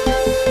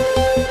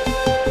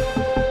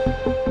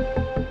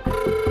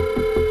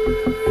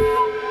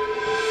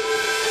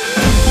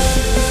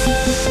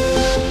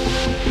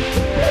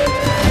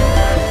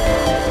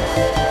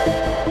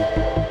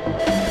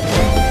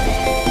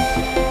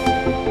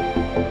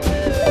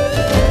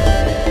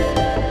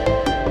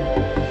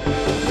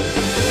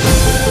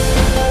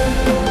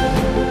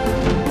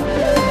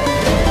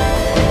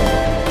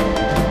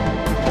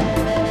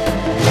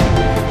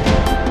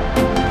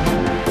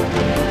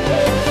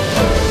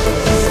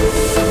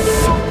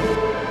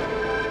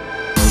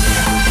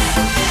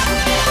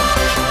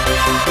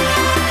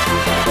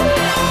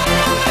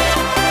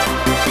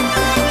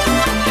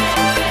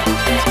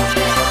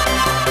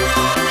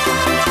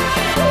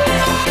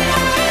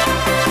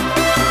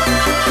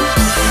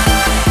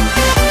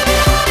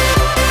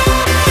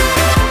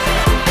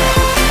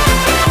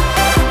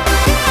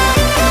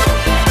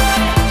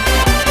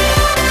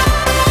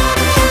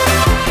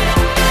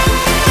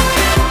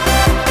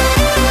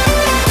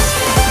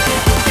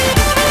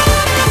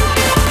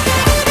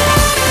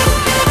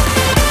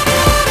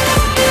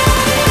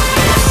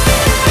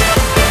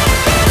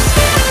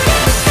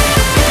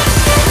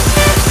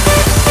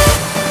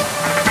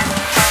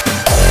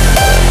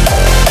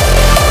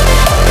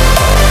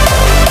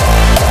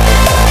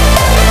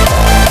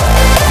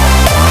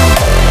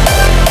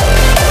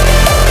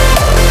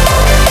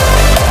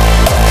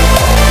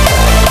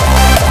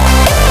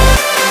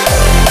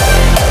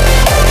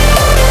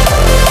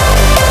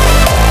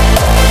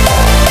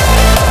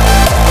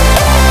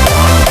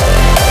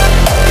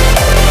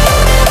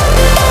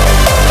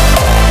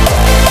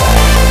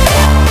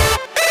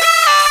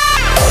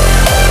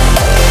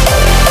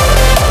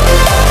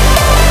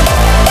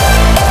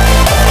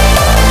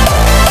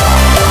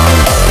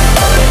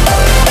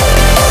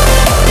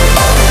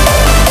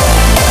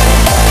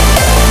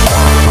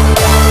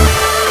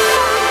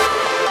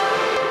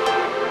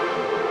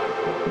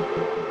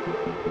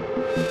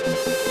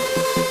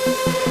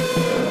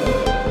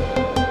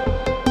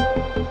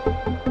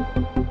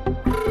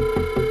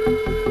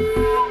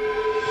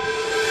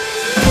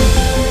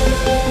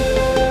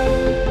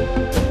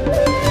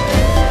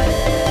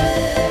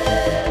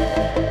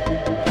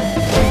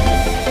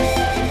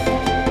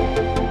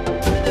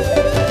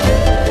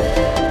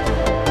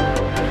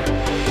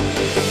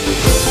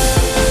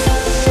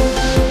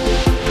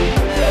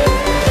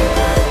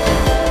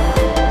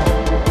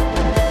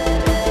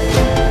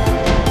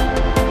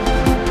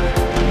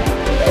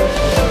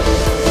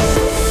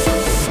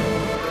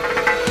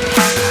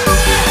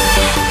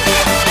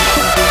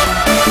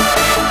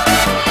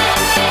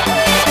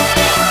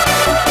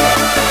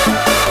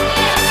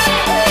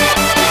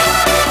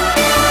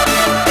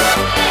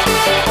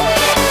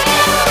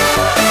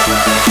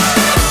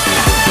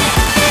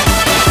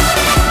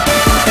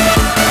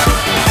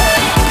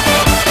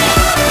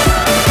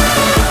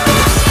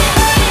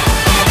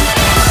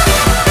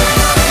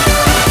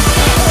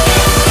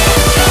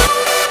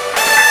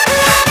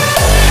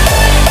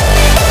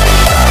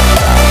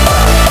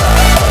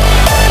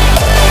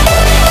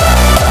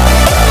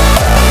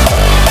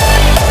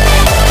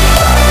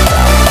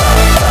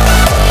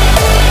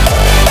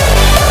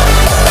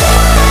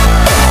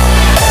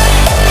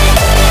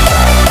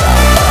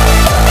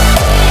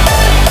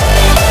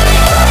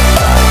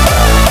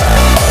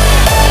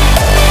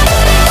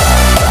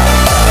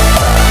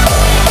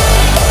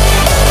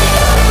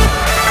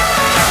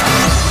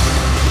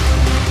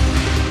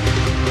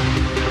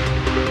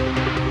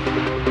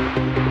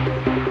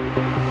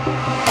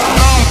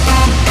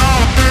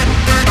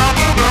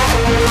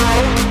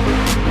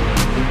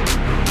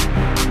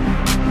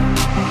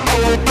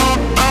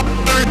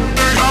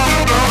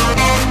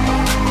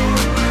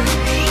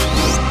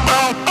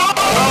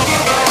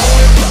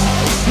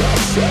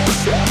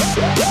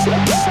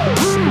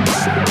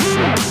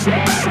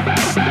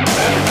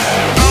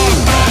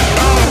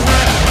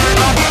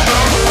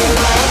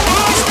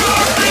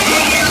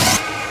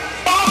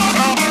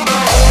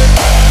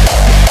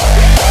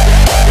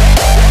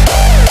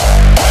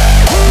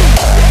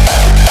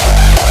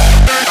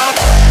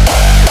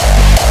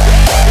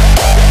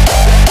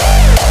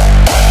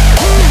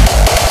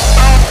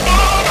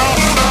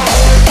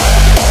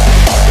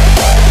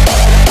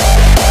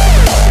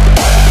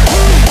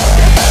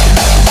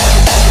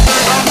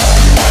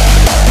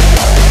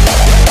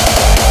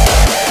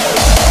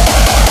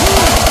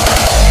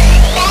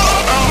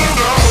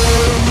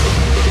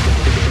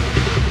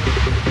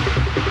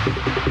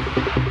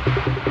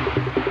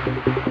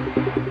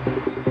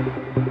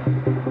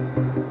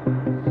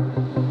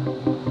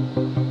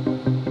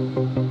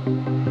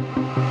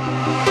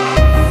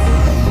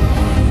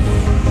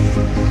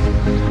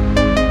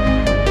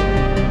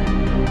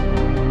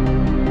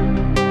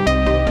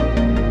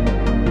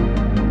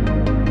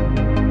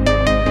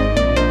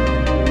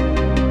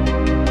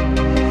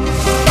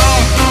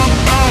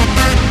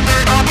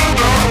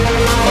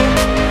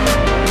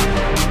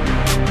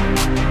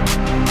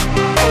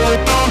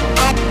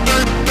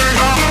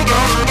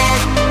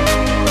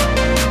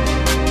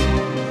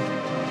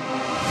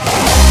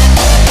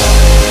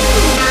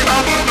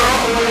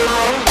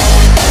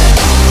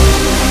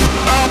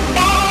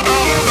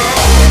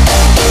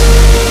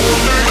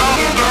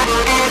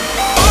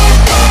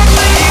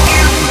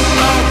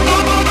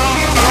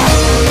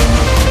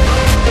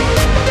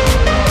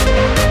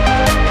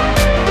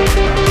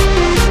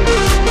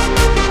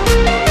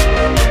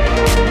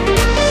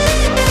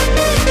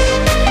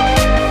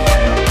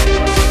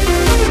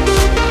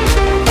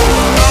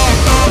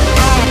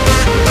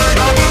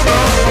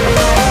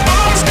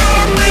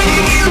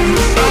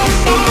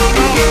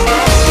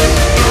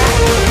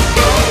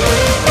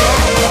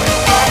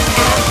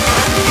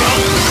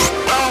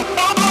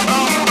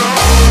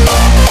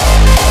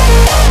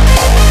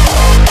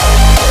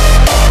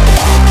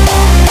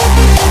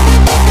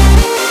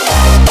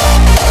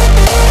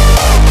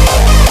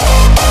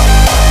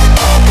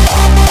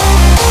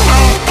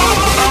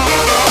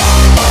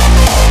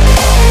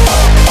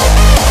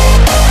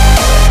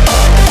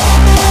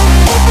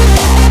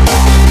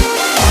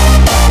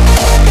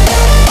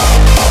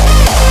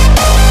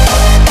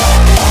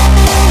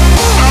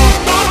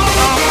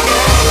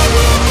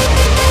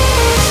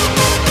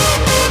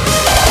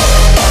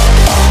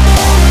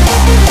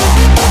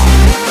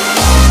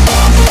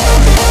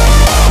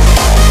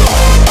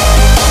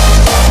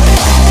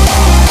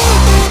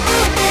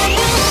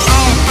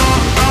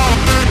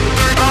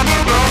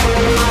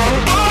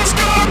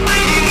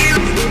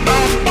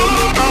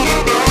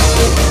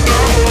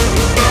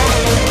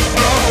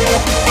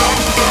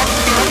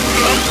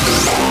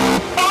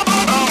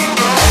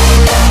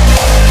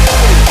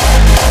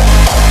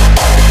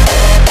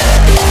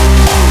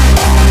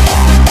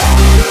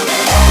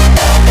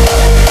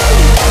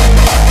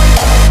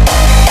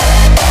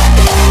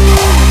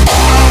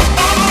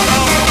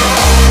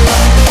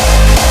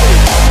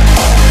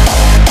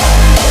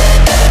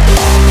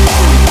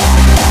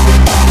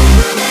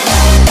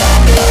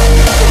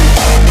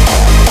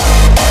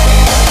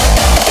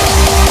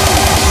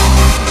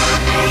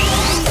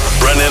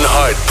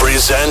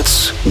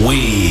 presents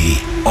We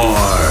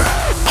Are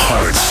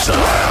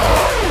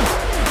Hardstyle.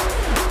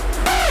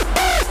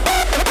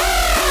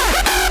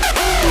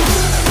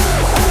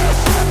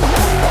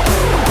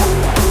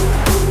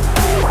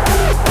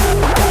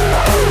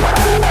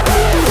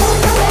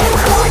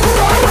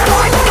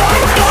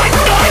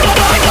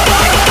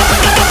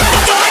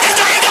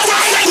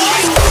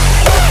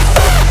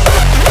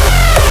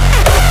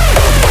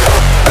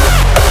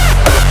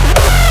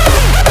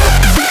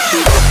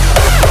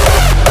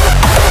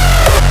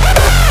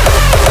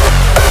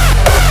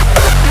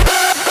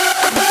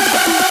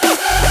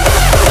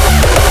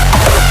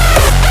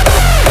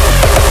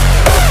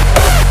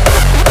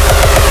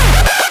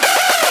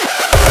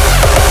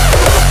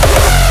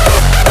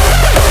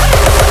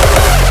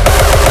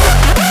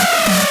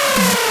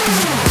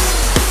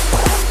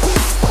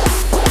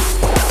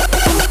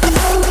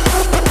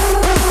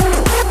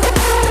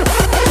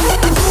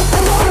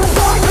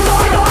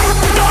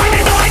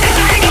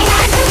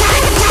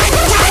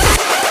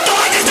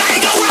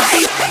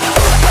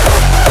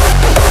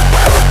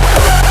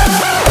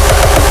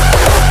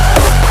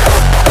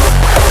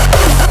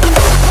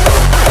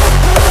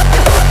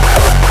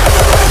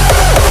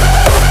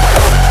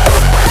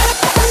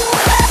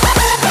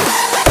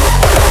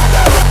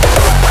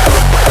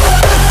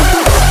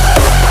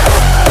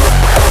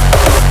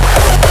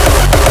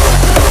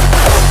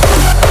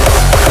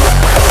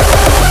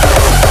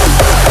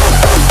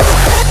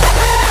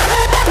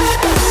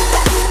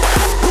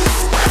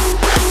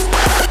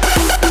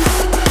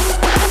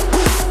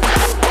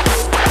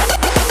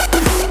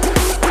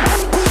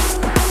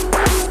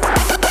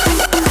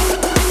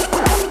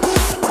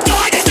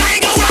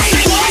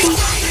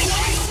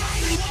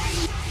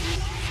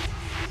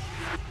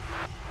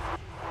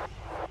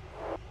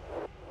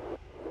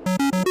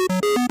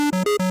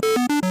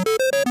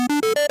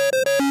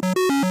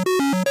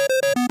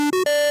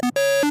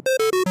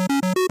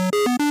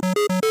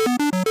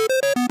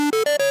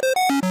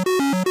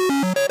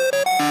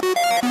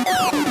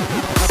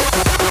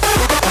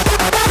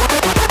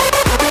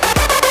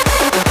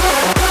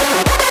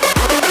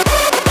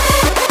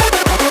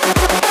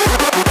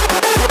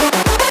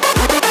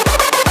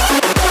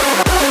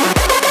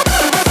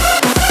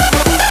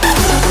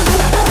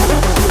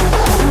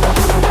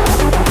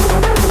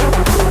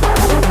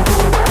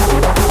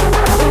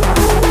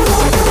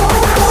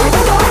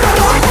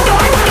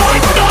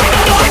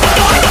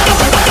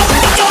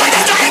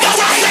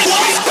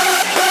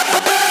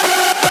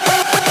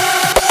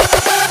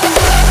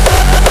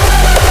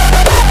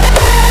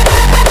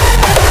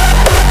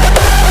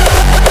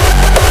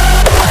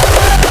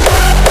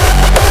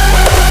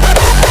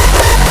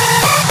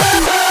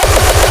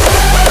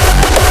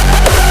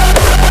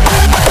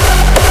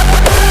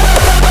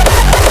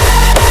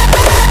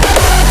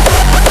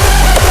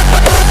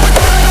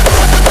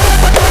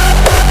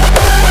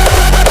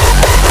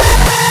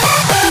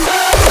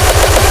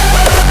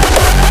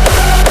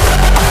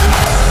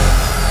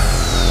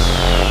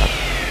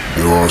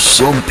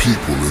 Some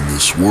people in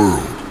this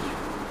world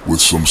with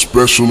some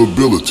special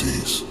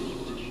abilities.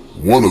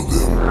 One of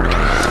them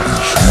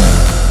is you.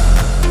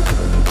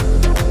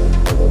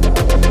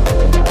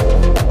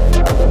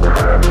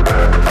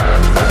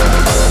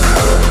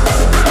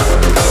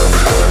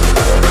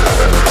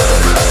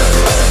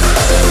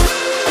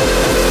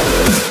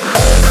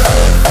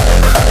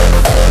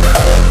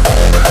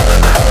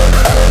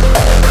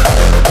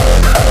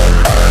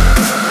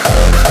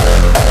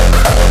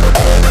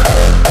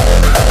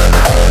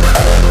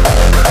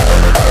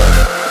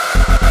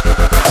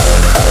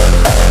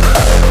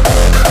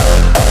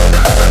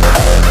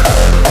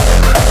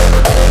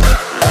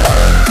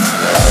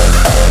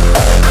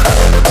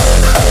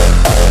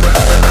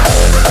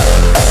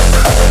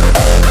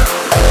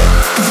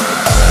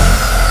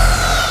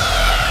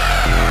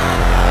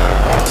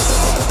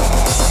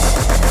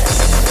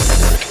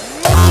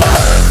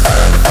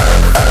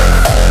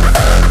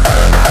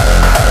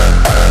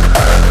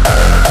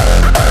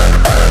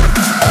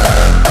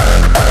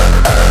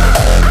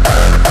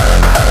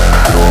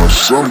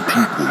 Some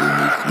people in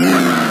this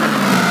world.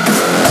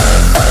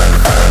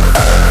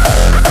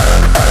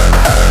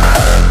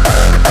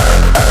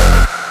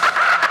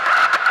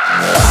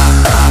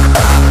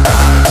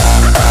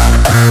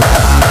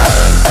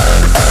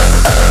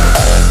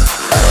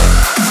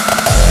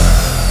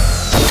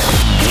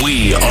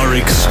 We are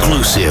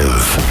exclusive.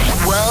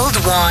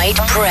 Worldwide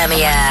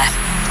premiere.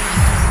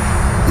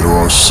 There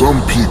are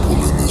some people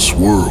in this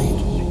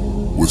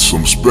world with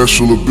some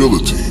special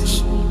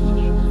abilities.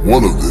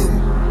 One of them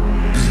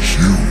is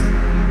you.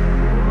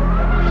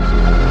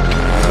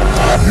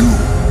 You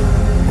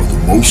are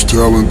the most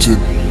talented,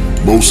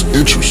 most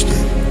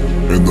interesting,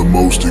 and the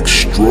most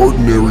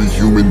extraordinary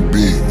human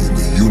being in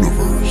the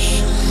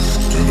universe.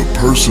 And a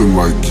person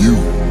like you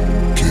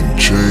can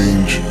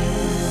change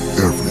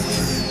everything.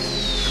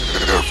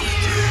 Everything.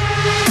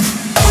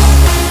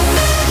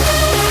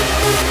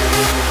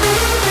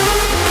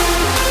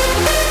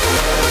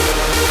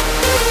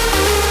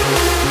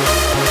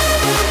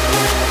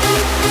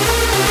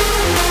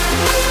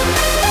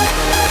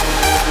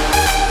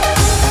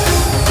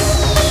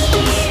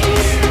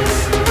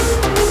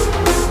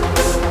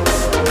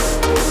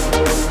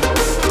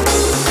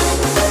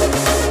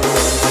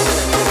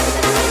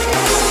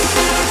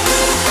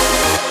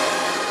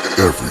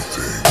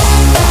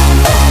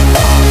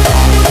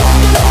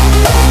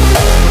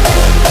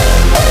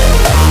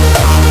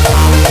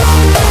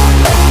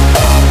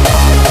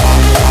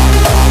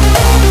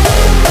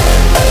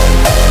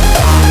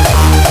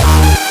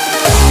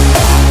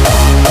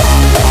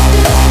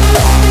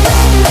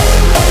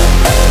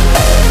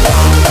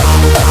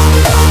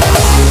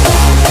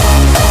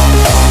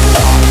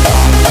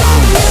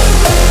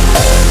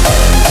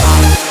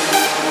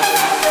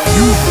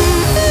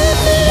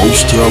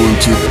 most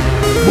talented,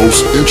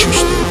 most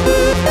interesting,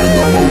 and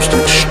the most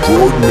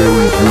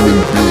extraordinary human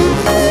being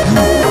in the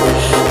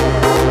universe.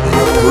 And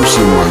a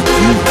person like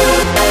you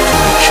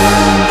can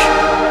change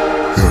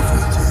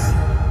everything.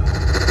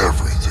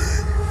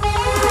 Everything.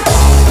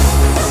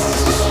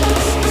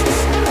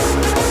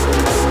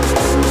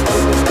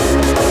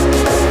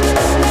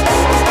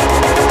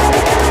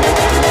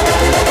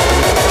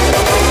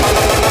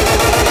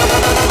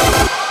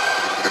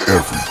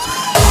 Everything.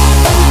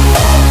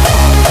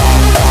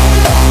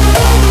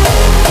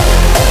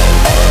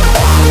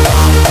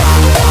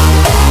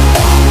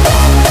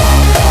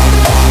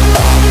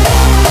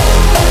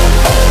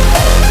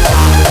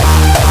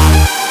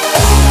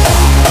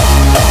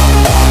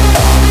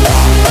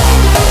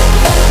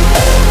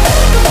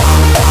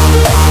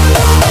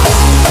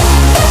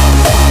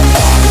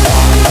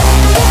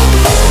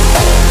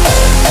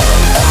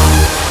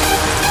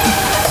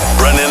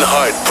 Brennan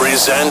Hart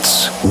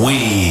presents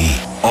We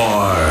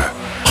Are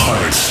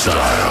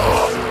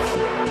Hardstyle.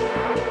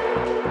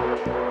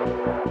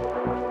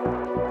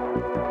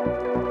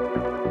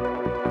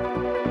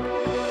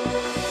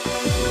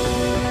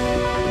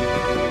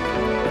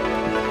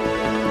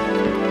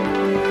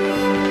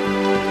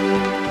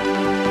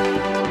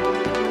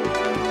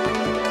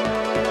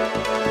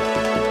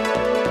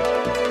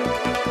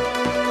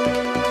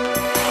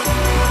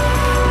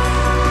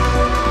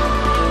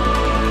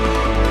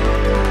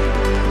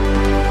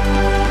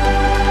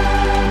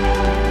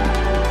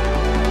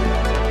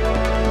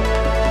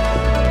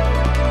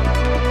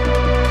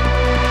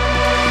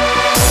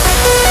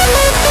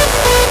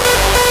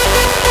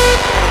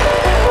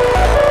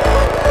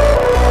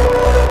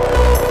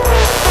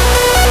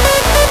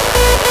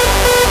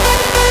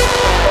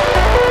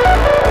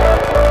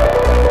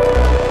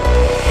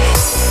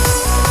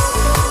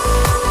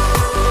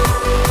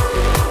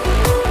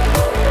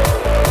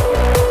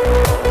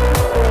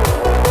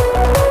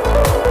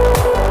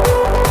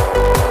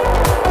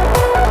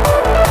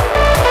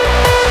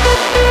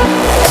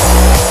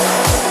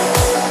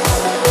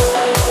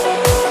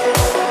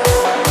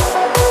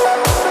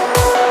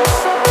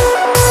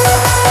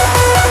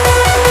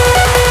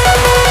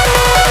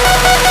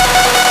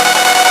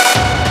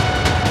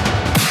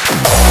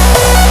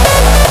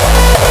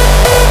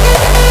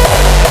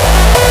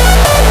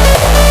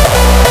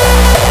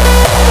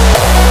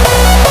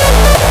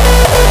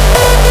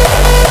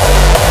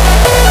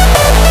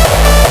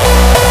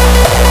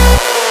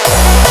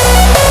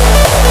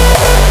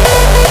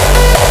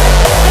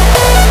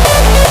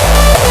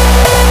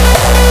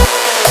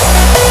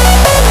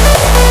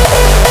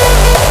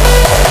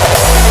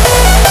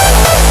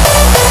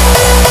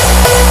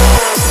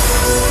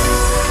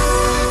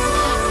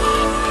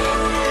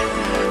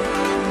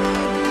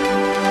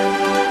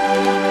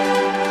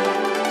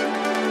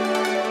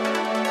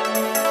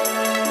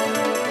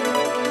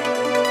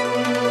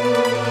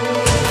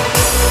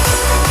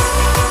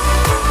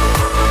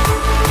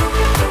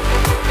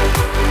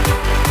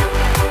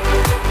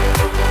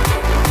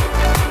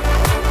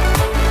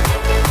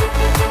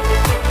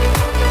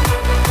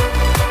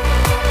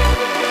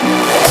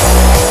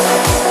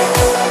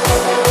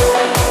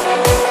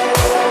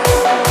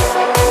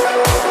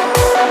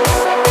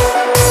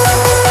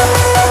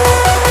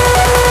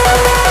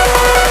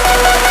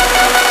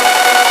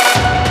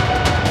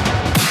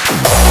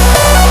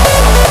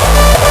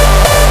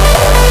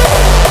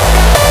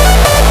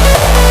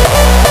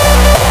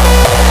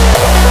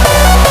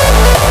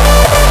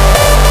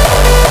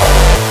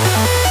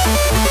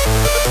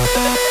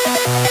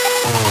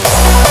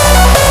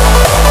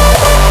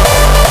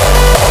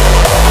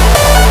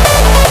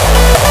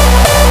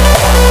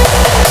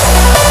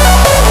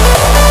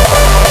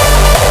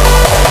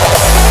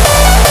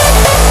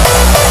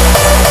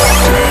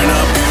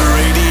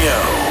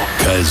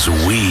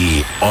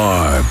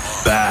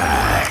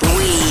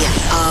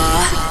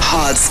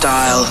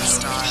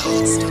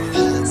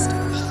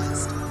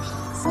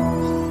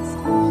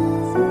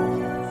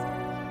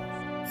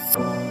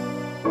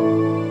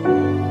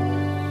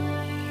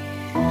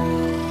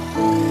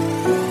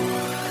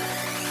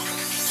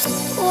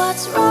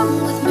 What's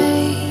wrong with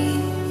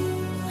me?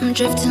 I'm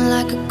drifting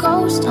like a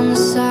ghost on the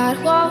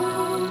sidewalk.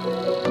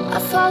 I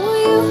follow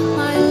you,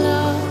 my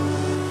love,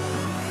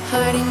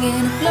 hiding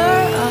in a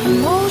blur of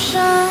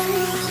emotion.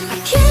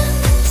 I can't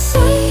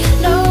say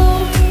no,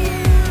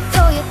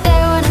 though you're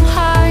there when I'm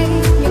high,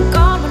 you're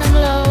gone when I'm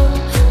low.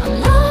 I'm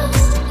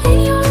lost in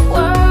your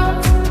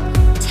world.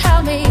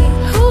 Tell me,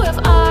 who have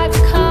I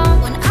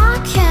become when I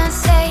can't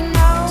say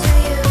no to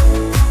you,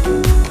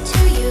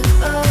 to you,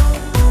 oh,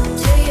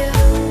 to you.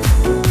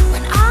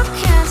 When I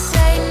can't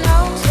say no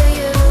to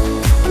you,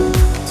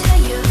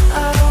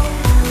 oh,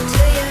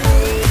 to you.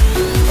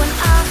 When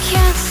I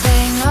can't say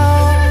no.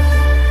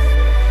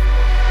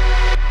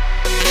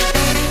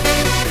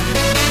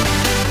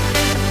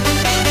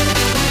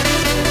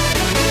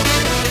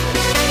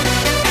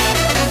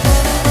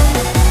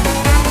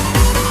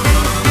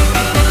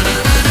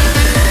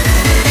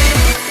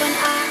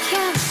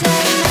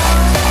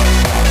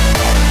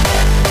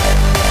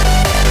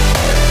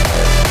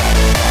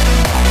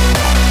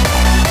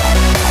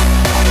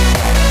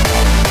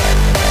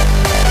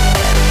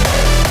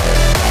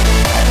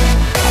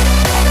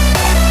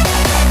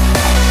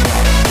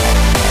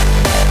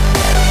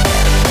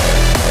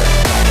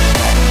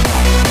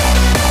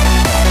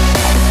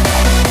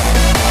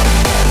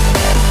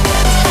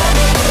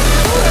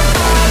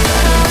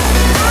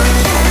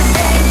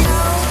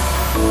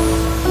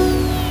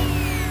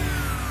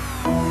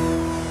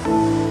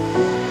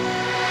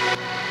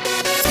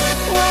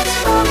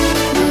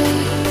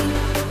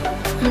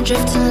 I'm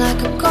drifting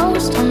like a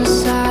ghost on the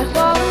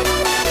sidewalk.